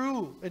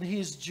true, and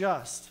he's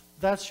just.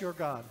 That's your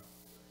God.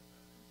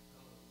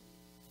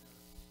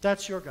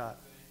 That's your God.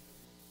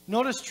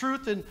 Notice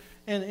truth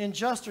and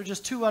just are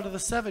just 2 out of the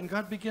 7.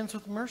 God begins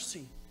with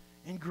mercy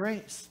and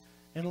grace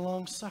and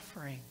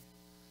long-suffering.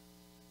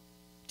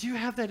 Do you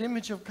have that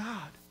image of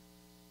God?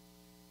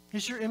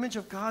 Is your image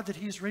of God that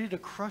He's ready to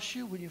crush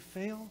you when you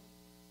fail?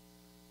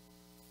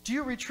 Do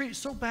you retreat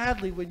so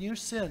badly when you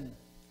sin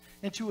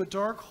into a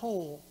dark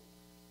hole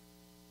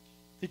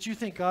that you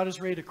think God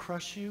is ready to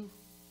crush you?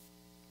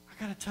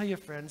 I got to tell you,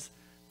 friends,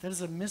 that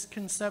is a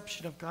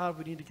misconception of God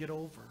we need to get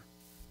over.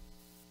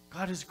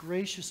 God is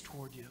gracious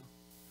toward you.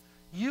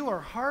 You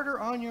are harder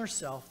on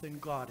yourself than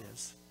God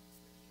is.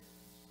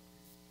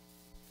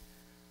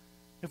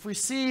 If we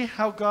see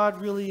how God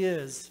really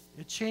is,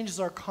 it changes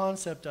our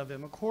concept of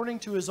Him. According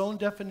to His own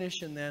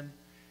definition, then,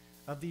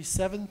 of these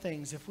 7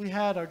 things, if we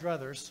had our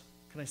druthers,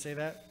 can I say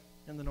that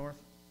in the north?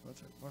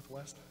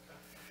 Northwest?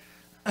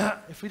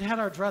 If we'd had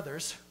our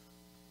druthers,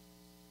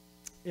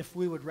 if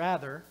we would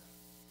rather,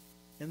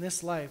 in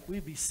this life,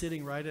 we'd be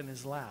sitting right in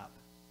His lap.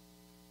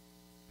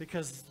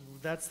 Because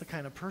that's the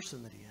kind of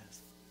person that He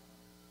is.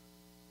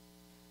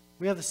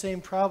 We have the same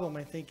problem,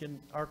 I think, in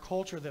our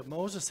culture that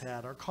Moses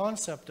had. Our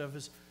concept of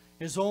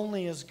is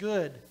only as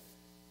good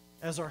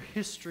as our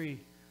history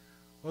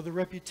or the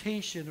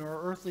reputation or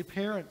our earthly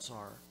parents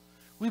are.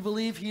 We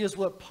believe He is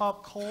what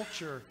pop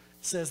culture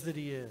says that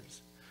He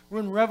is.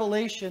 When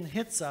revelation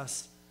hits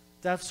us,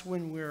 that's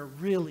when we're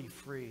really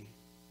free.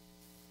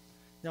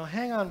 Now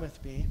hang on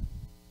with me.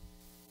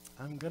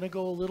 I'm going to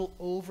go a little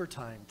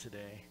overtime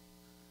today.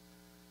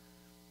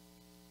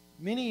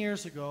 Many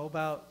years ago,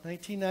 about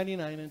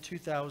 1999 and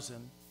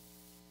 2000,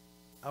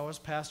 I was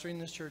pastoring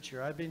this church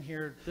here. I've been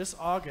here, this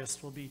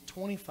August will be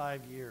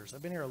 25 years.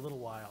 I've been here a little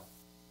while.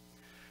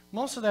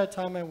 Most of that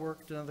time I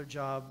worked another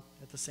job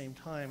at the same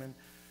time.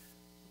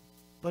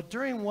 But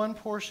during one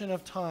portion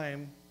of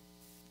time,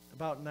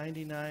 about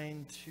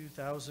 99,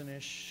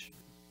 2000-ish,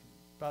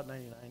 about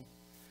 99,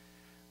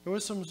 there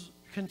was some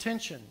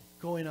contention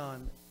going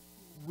on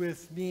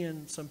with me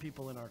and some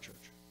people in our church.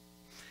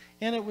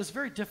 And it was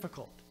very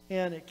difficult.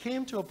 And it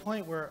came to a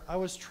point where I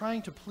was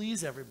trying to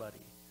please everybody.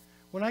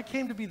 When I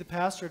came to be the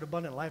pastor at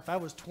Abundant Life, I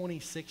was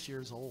 26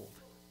 years old.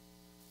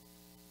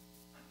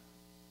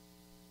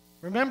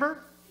 Remember?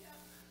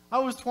 I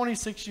was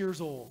 26 years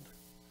old.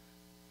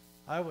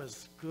 I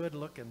was good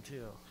looking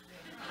too.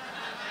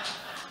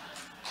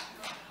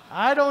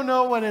 I don't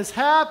know what has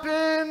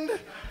happened,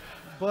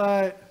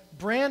 but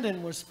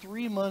Brandon was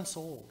 3 months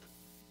old.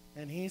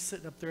 And he's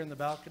sitting up there in the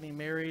balcony,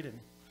 married and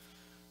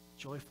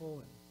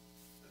joyful.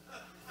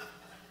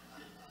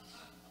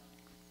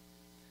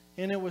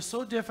 And it was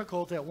so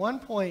difficult. At one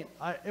point,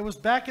 it was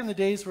back in the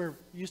days where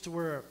you used to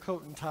wear a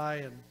coat and tie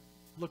and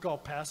look all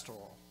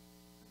pastoral.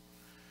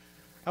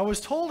 I was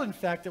told, in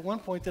fact, at one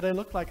point that I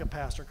looked like a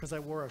pastor because I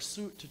wore a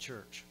suit to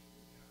church.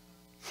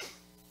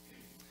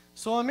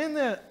 So I'm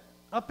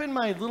up in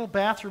my little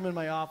bathroom in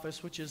my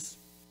office, which is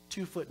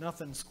 2 foot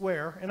nothing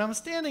square, and I'm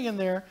standing in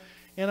there,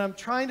 and I'm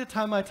trying to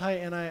tie my tie,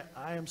 and I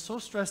am so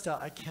stressed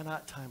out, I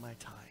cannot tie my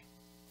tie.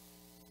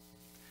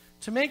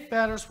 To make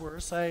matters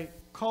worse, I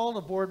called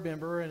a board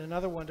member and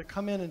another one to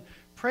come in and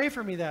pray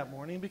for me that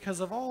morning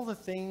because of all the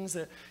things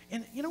that,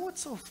 and you know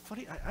what's so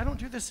funny? I don't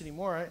do this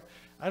anymore.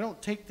 I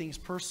don't take things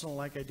personal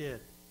like I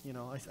did. You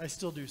know, I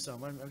still do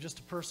some. I'm just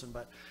a person,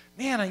 but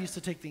man, I used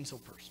to take things so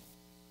personal.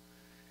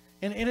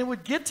 And it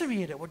would get to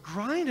me and it would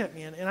grind at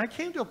me. And I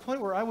came to a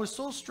point where I was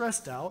so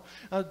stressed out.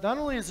 Not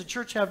only does the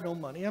church have no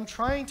money, I'm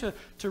trying to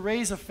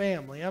raise a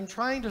family. I'm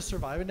trying to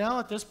survive. And now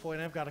at this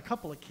point, I've got a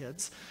couple of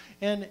kids.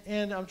 And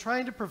I'm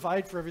trying to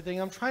provide for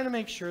everything. I'm trying to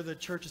make sure the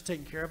church is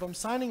taken care of. I'm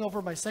signing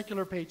over my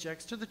secular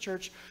paychecks to the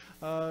church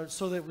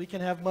so that we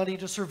can have money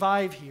to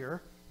survive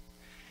here.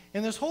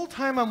 And this whole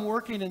time I'm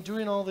working and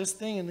doing all this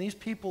thing and these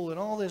people and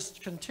all this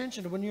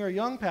contention, when you're a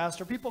young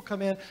pastor, people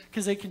come in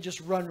because they can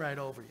just run right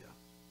over you.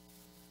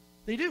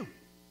 They do.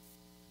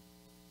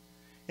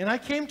 And I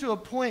came to a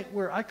point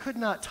where I could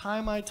not tie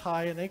my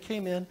tie, and they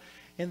came in,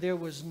 and there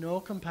was no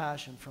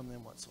compassion from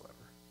them whatsoever.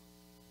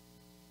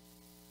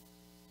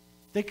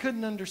 They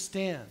couldn't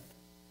understand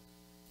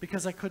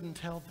because I couldn't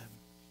tell them.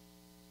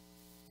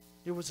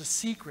 It was a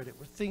secret. It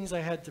were things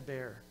I had to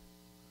bear.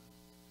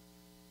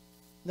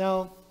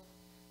 Now,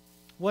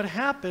 what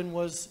happened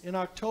was in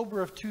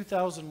October of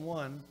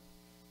 2001,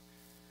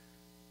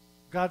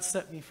 God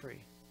set me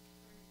free.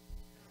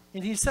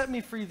 And He set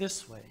me free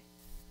this way.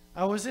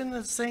 I was in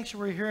the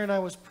sanctuary here and I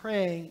was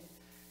praying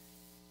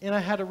and I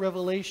had a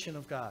revelation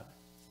of God.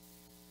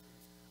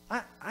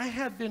 I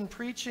had been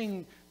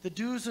preaching the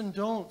do's and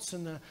don'ts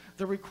and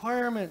the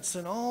requirements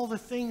and all the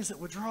things that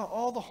would draw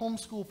all the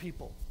homeschool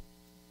people.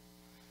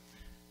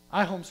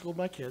 I homeschooled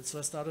my kids, so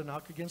that's not a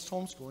knock against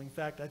homeschooling. In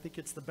fact, I think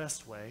it's the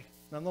best way.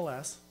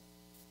 Nonetheless,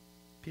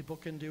 people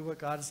can do what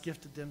God has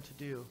gifted them to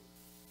do.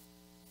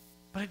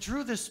 But it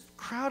drew this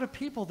crowd of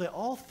people that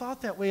all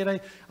thought that way. And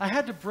I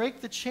had to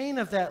break the chain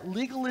of that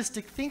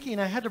legalistic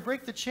thinking. I had to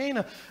break the chain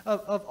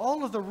of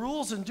all of the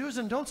rules and do's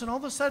and don'ts. And all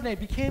of a sudden, I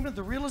became to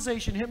the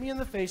realization, hit me in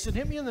the face and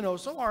hit me in the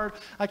nose so hard.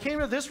 I came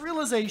to this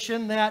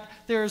realization that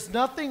there's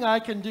nothing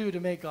I can do to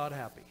make God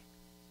happy.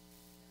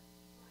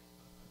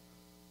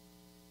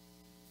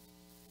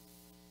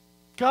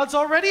 God's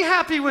already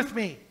happy with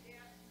me.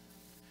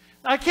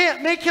 I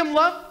can't make Him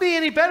love me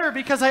any better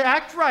because I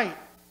act right.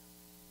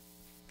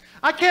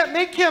 I can't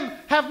make him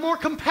have more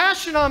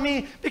compassion on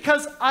me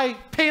because I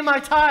pay my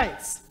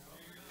tithes.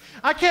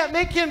 I can't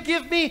make him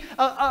give me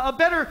a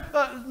better,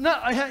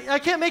 I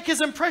can't make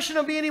his impression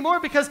of me anymore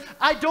because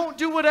I don't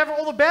do whatever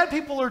all the bad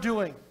people are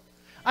doing.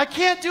 I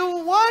can't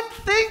do one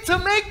thing to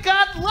make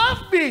God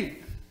love me.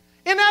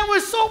 And I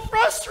was so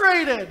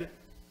frustrated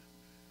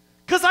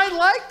because I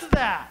liked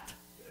that.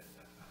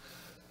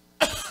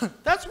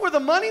 That's where the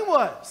money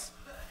was.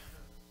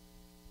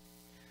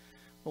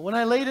 But when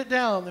I laid it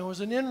down, there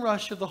was an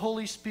inrush of the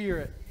Holy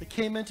Spirit that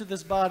came into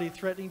this body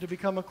threatening to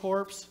become a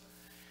corpse,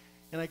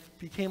 and I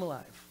became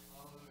alive.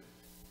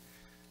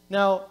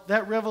 Now,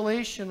 that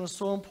revelation was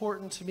so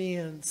important to me,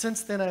 and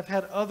since then I've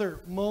had other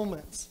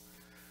moments.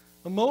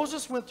 But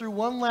Moses went through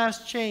one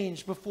last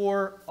change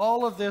before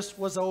all of this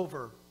was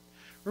over.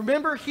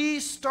 Remember,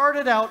 he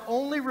started out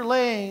only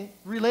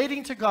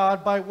relating to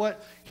God by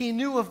what he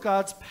knew of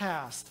God's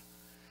past.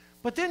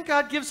 But then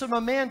God gives him a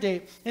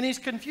mandate, and he's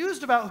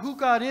confused about who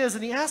God is,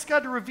 and he asks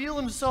God to reveal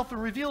himself and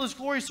reveal his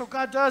glory, so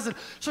God does it.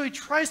 So he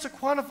tries to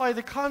quantify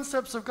the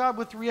concepts of God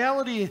with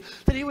reality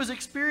that he was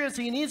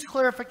experiencing. He needs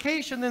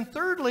clarification. Then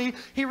thirdly,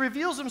 he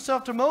reveals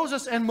himself to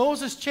Moses, and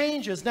Moses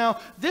changes. Now,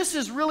 this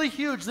is really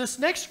huge. This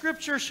next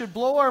scripture should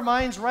blow our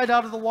minds right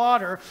out of the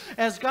water.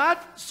 As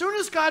soon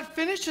as God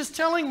finishes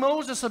telling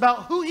Moses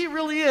about who he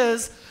really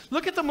is,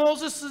 look at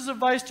Moses'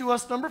 advice to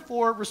us. Number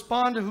 4,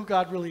 respond to who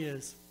God really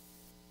is.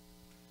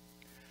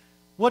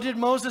 What did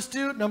Moses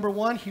do? Number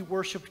 1, he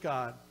worshiped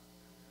God.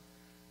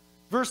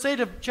 Verse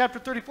 8 of chapter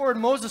 34, and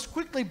Moses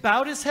quickly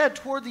bowed his head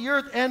toward the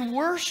earth and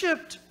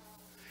worshiped.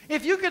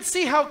 If you could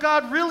see how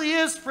God really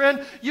is,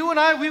 friend, you and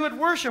I, we would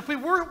worship. We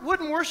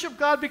wouldn't worship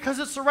God because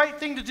it's the right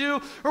thing to do,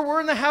 or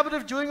we're in the habit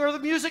of doing, or the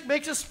music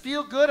makes us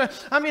feel good.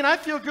 I mean, I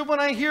feel good when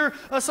I hear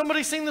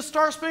somebody sing the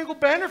Star Spangled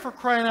Banner, for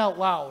crying out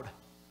loud.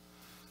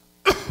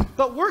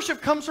 But worship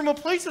comes from a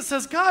place that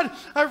says, God,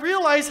 I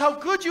realize how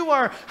good you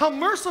are, how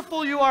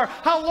merciful you are,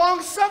 how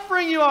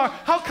long-suffering you are,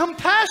 how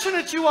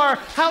compassionate you are,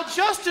 how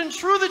just and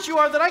true that you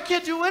are, that I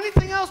can't do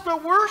anything else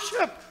but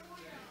worship.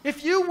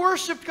 If you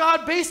worship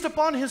God based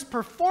upon his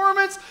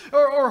performance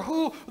or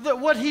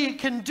what he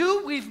can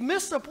do, we've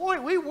missed the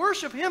point. We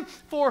worship him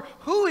for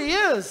who he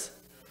is.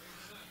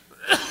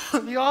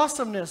 The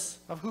awesomeness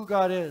of who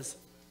God is.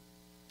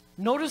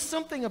 Notice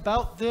something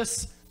about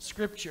this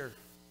scripture.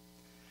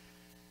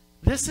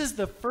 This is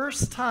the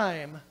first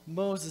time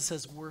Moses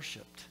has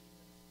worshiped.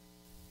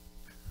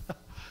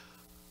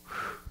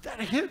 That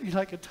hit me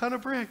like a ton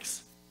of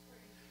bricks.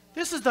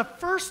 This is the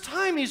first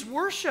time he's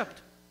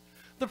worshiped.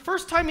 The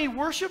first time he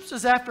worships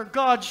is after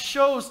God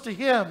shows to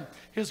him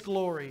his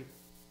glory.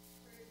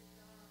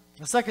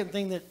 The second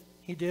thing that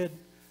he did,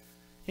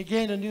 he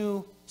gained a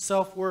new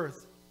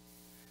self-worth.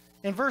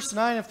 In verse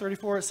 9 of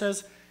 34 it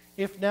says,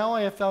 if now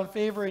I have found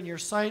favor in your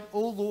sight,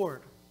 O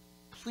Lord,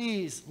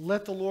 please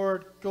let the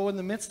Lord go in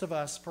the midst of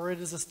us, for it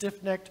is a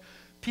stiff-necked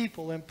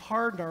people, and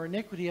pardon our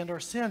iniquity and our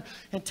sin,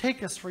 and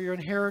take us for your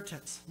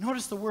inheritance.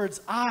 Notice the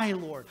words, I,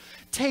 Lord,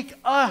 take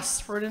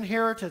us for an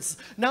inheritance.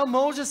 Now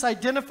Moses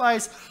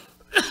identifies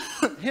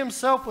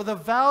himself with a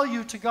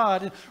value to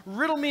God. And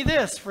riddle me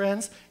this,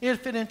 friends.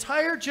 If an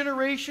entire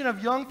generation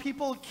of young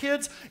people,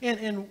 kids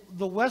in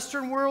the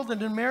Western world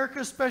and in America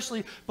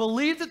especially,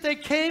 believe that they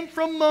came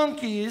from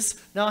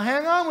monkeys, now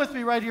hang on with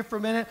me right here for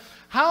a minute,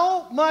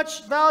 how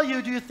much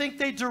value do you think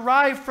they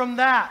derive from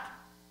that?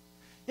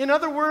 In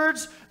other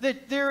words,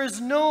 that there is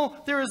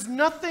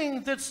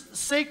nothing that's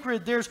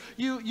sacred.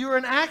 You're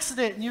an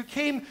accident, and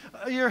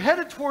you're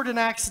headed toward an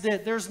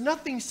accident. There's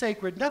nothing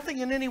sacred, nothing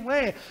in any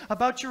way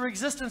about your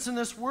existence in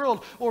this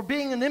world or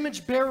being an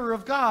image bearer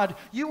of God.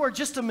 You are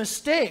just a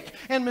mistake,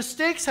 and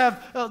mistakes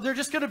they're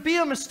just going to be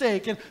a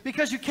mistake. And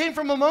because you came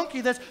from a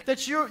monkey,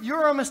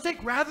 you're a mistake,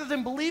 rather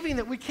than believing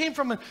that we came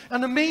from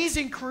an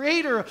amazing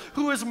Creator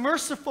who is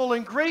merciful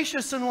and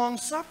gracious and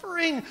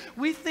long-suffering.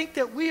 We think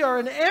that we are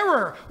an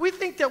error. We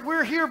think that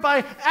we're here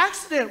by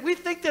accident. We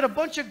think that a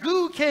bunch of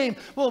goo came.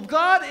 Well,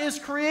 God is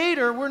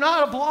Creator. We're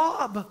not a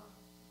blob.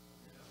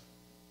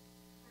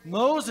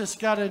 Moses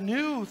got a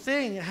new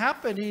thing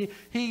happen.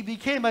 He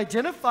became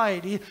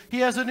identified. He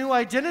has a new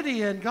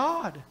identity in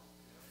God.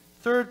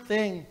 Third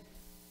thing,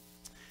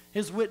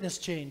 his witness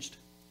changed.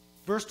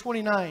 Verse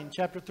 29,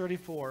 chapter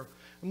 34.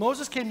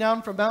 Moses came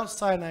down from Mount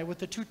Sinai with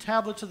the 2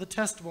 tablets of the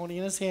testimony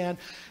in his hand.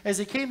 As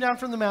he came down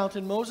from the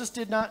mountain, Moses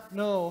did not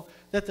know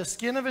that the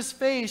skin of his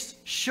face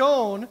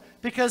shone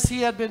because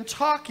he had been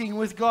talking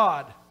with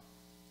God.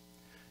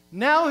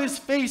 Now his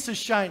face is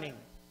shining.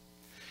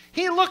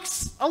 He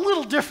looks a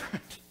little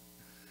different.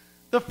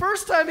 The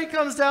first time he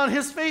comes down,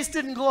 his face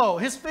didn't glow.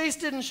 His face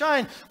didn't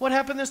shine. What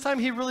happened this time?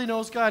 He really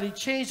knows God. He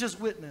changed his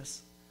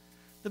witness.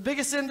 The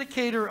biggest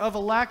indicator of a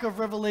lack of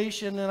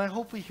revelation, and I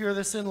hope we hear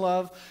this in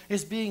love,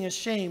 is being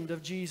ashamed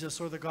of Jesus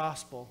or the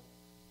gospel.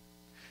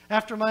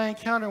 After my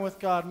encounter with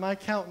God, my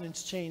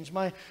countenance changed,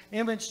 my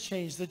image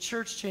changed, the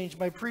church changed,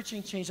 my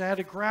preaching changed. I had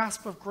a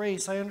grasp of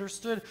grace. I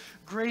understood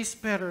grace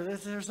better.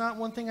 There's not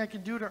one thing I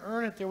could do to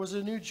earn it. There was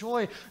a new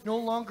joy, no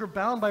longer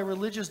bound by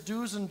religious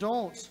do's and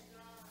don'ts.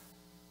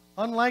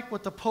 Unlike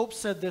what the Pope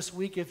said this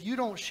week, if you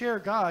don't share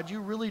God, you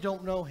really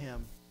don't know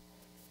him.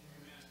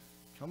 Amen.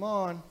 Come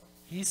on.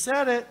 He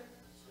said it.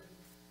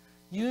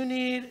 You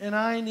need and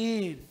I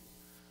need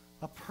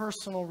a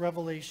personal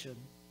revelation.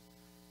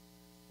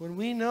 When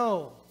we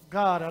know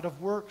God out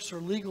of works or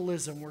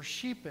legalism or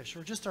sheepish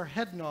or just our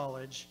head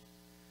knowledge,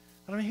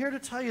 and I'm here to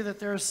tell you that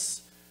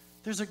there's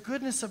a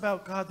goodness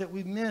about God that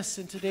we miss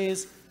in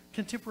today's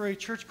contemporary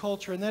church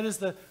culture, and that is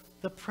the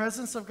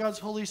presence of God's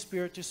Holy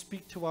Spirit to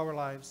speak to our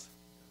lives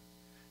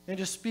and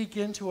to speak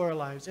into our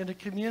lives and to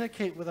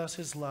communicate with us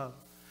his love.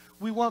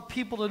 We want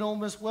people to know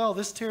him as well.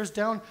 This tears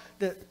down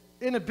the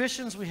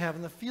inhibitions we have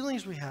and the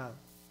feelings we have.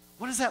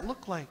 What does that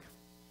look like?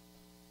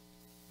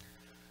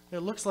 It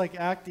looks like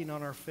acting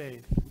on our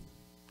faith.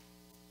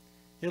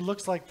 It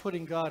looks like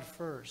putting God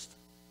first.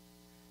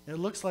 It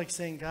looks like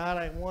saying, God,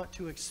 I want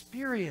to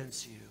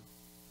experience you,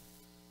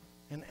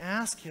 and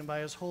ask him by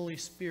his Holy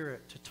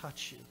Spirit to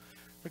touch you.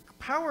 The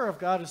power of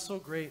God is so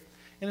great,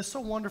 and it's so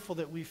wonderful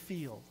that we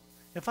feel.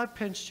 If I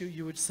pinched you,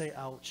 you would say,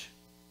 ouch.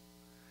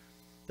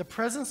 The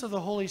presence of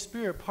the Holy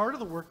Spirit, part of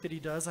the work that he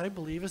does, I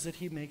believe, is that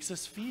he makes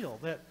us feel,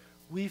 that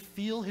we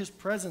feel his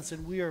presence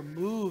and we are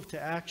moved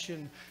to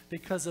action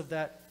because of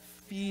that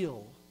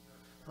feel.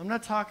 I'm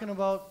not talking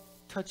about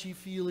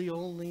touchy-feely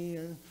only.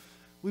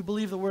 We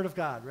believe the Word of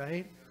God,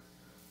 right?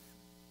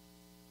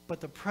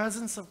 But the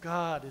presence of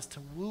God is to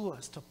woo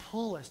us, to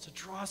pull us, to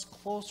draw us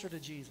closer to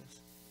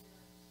Jesus.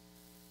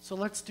 So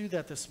let's do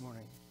that this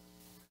morning.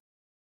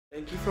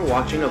 Thank you for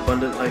watching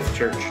Abundant Life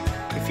Church.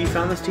 If you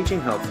found this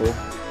teaching helpful,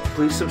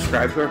 please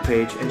subscribe to our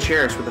page and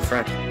share us with a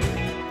friend.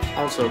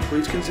 Also,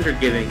 please consider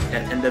giving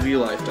at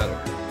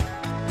nwlife.org.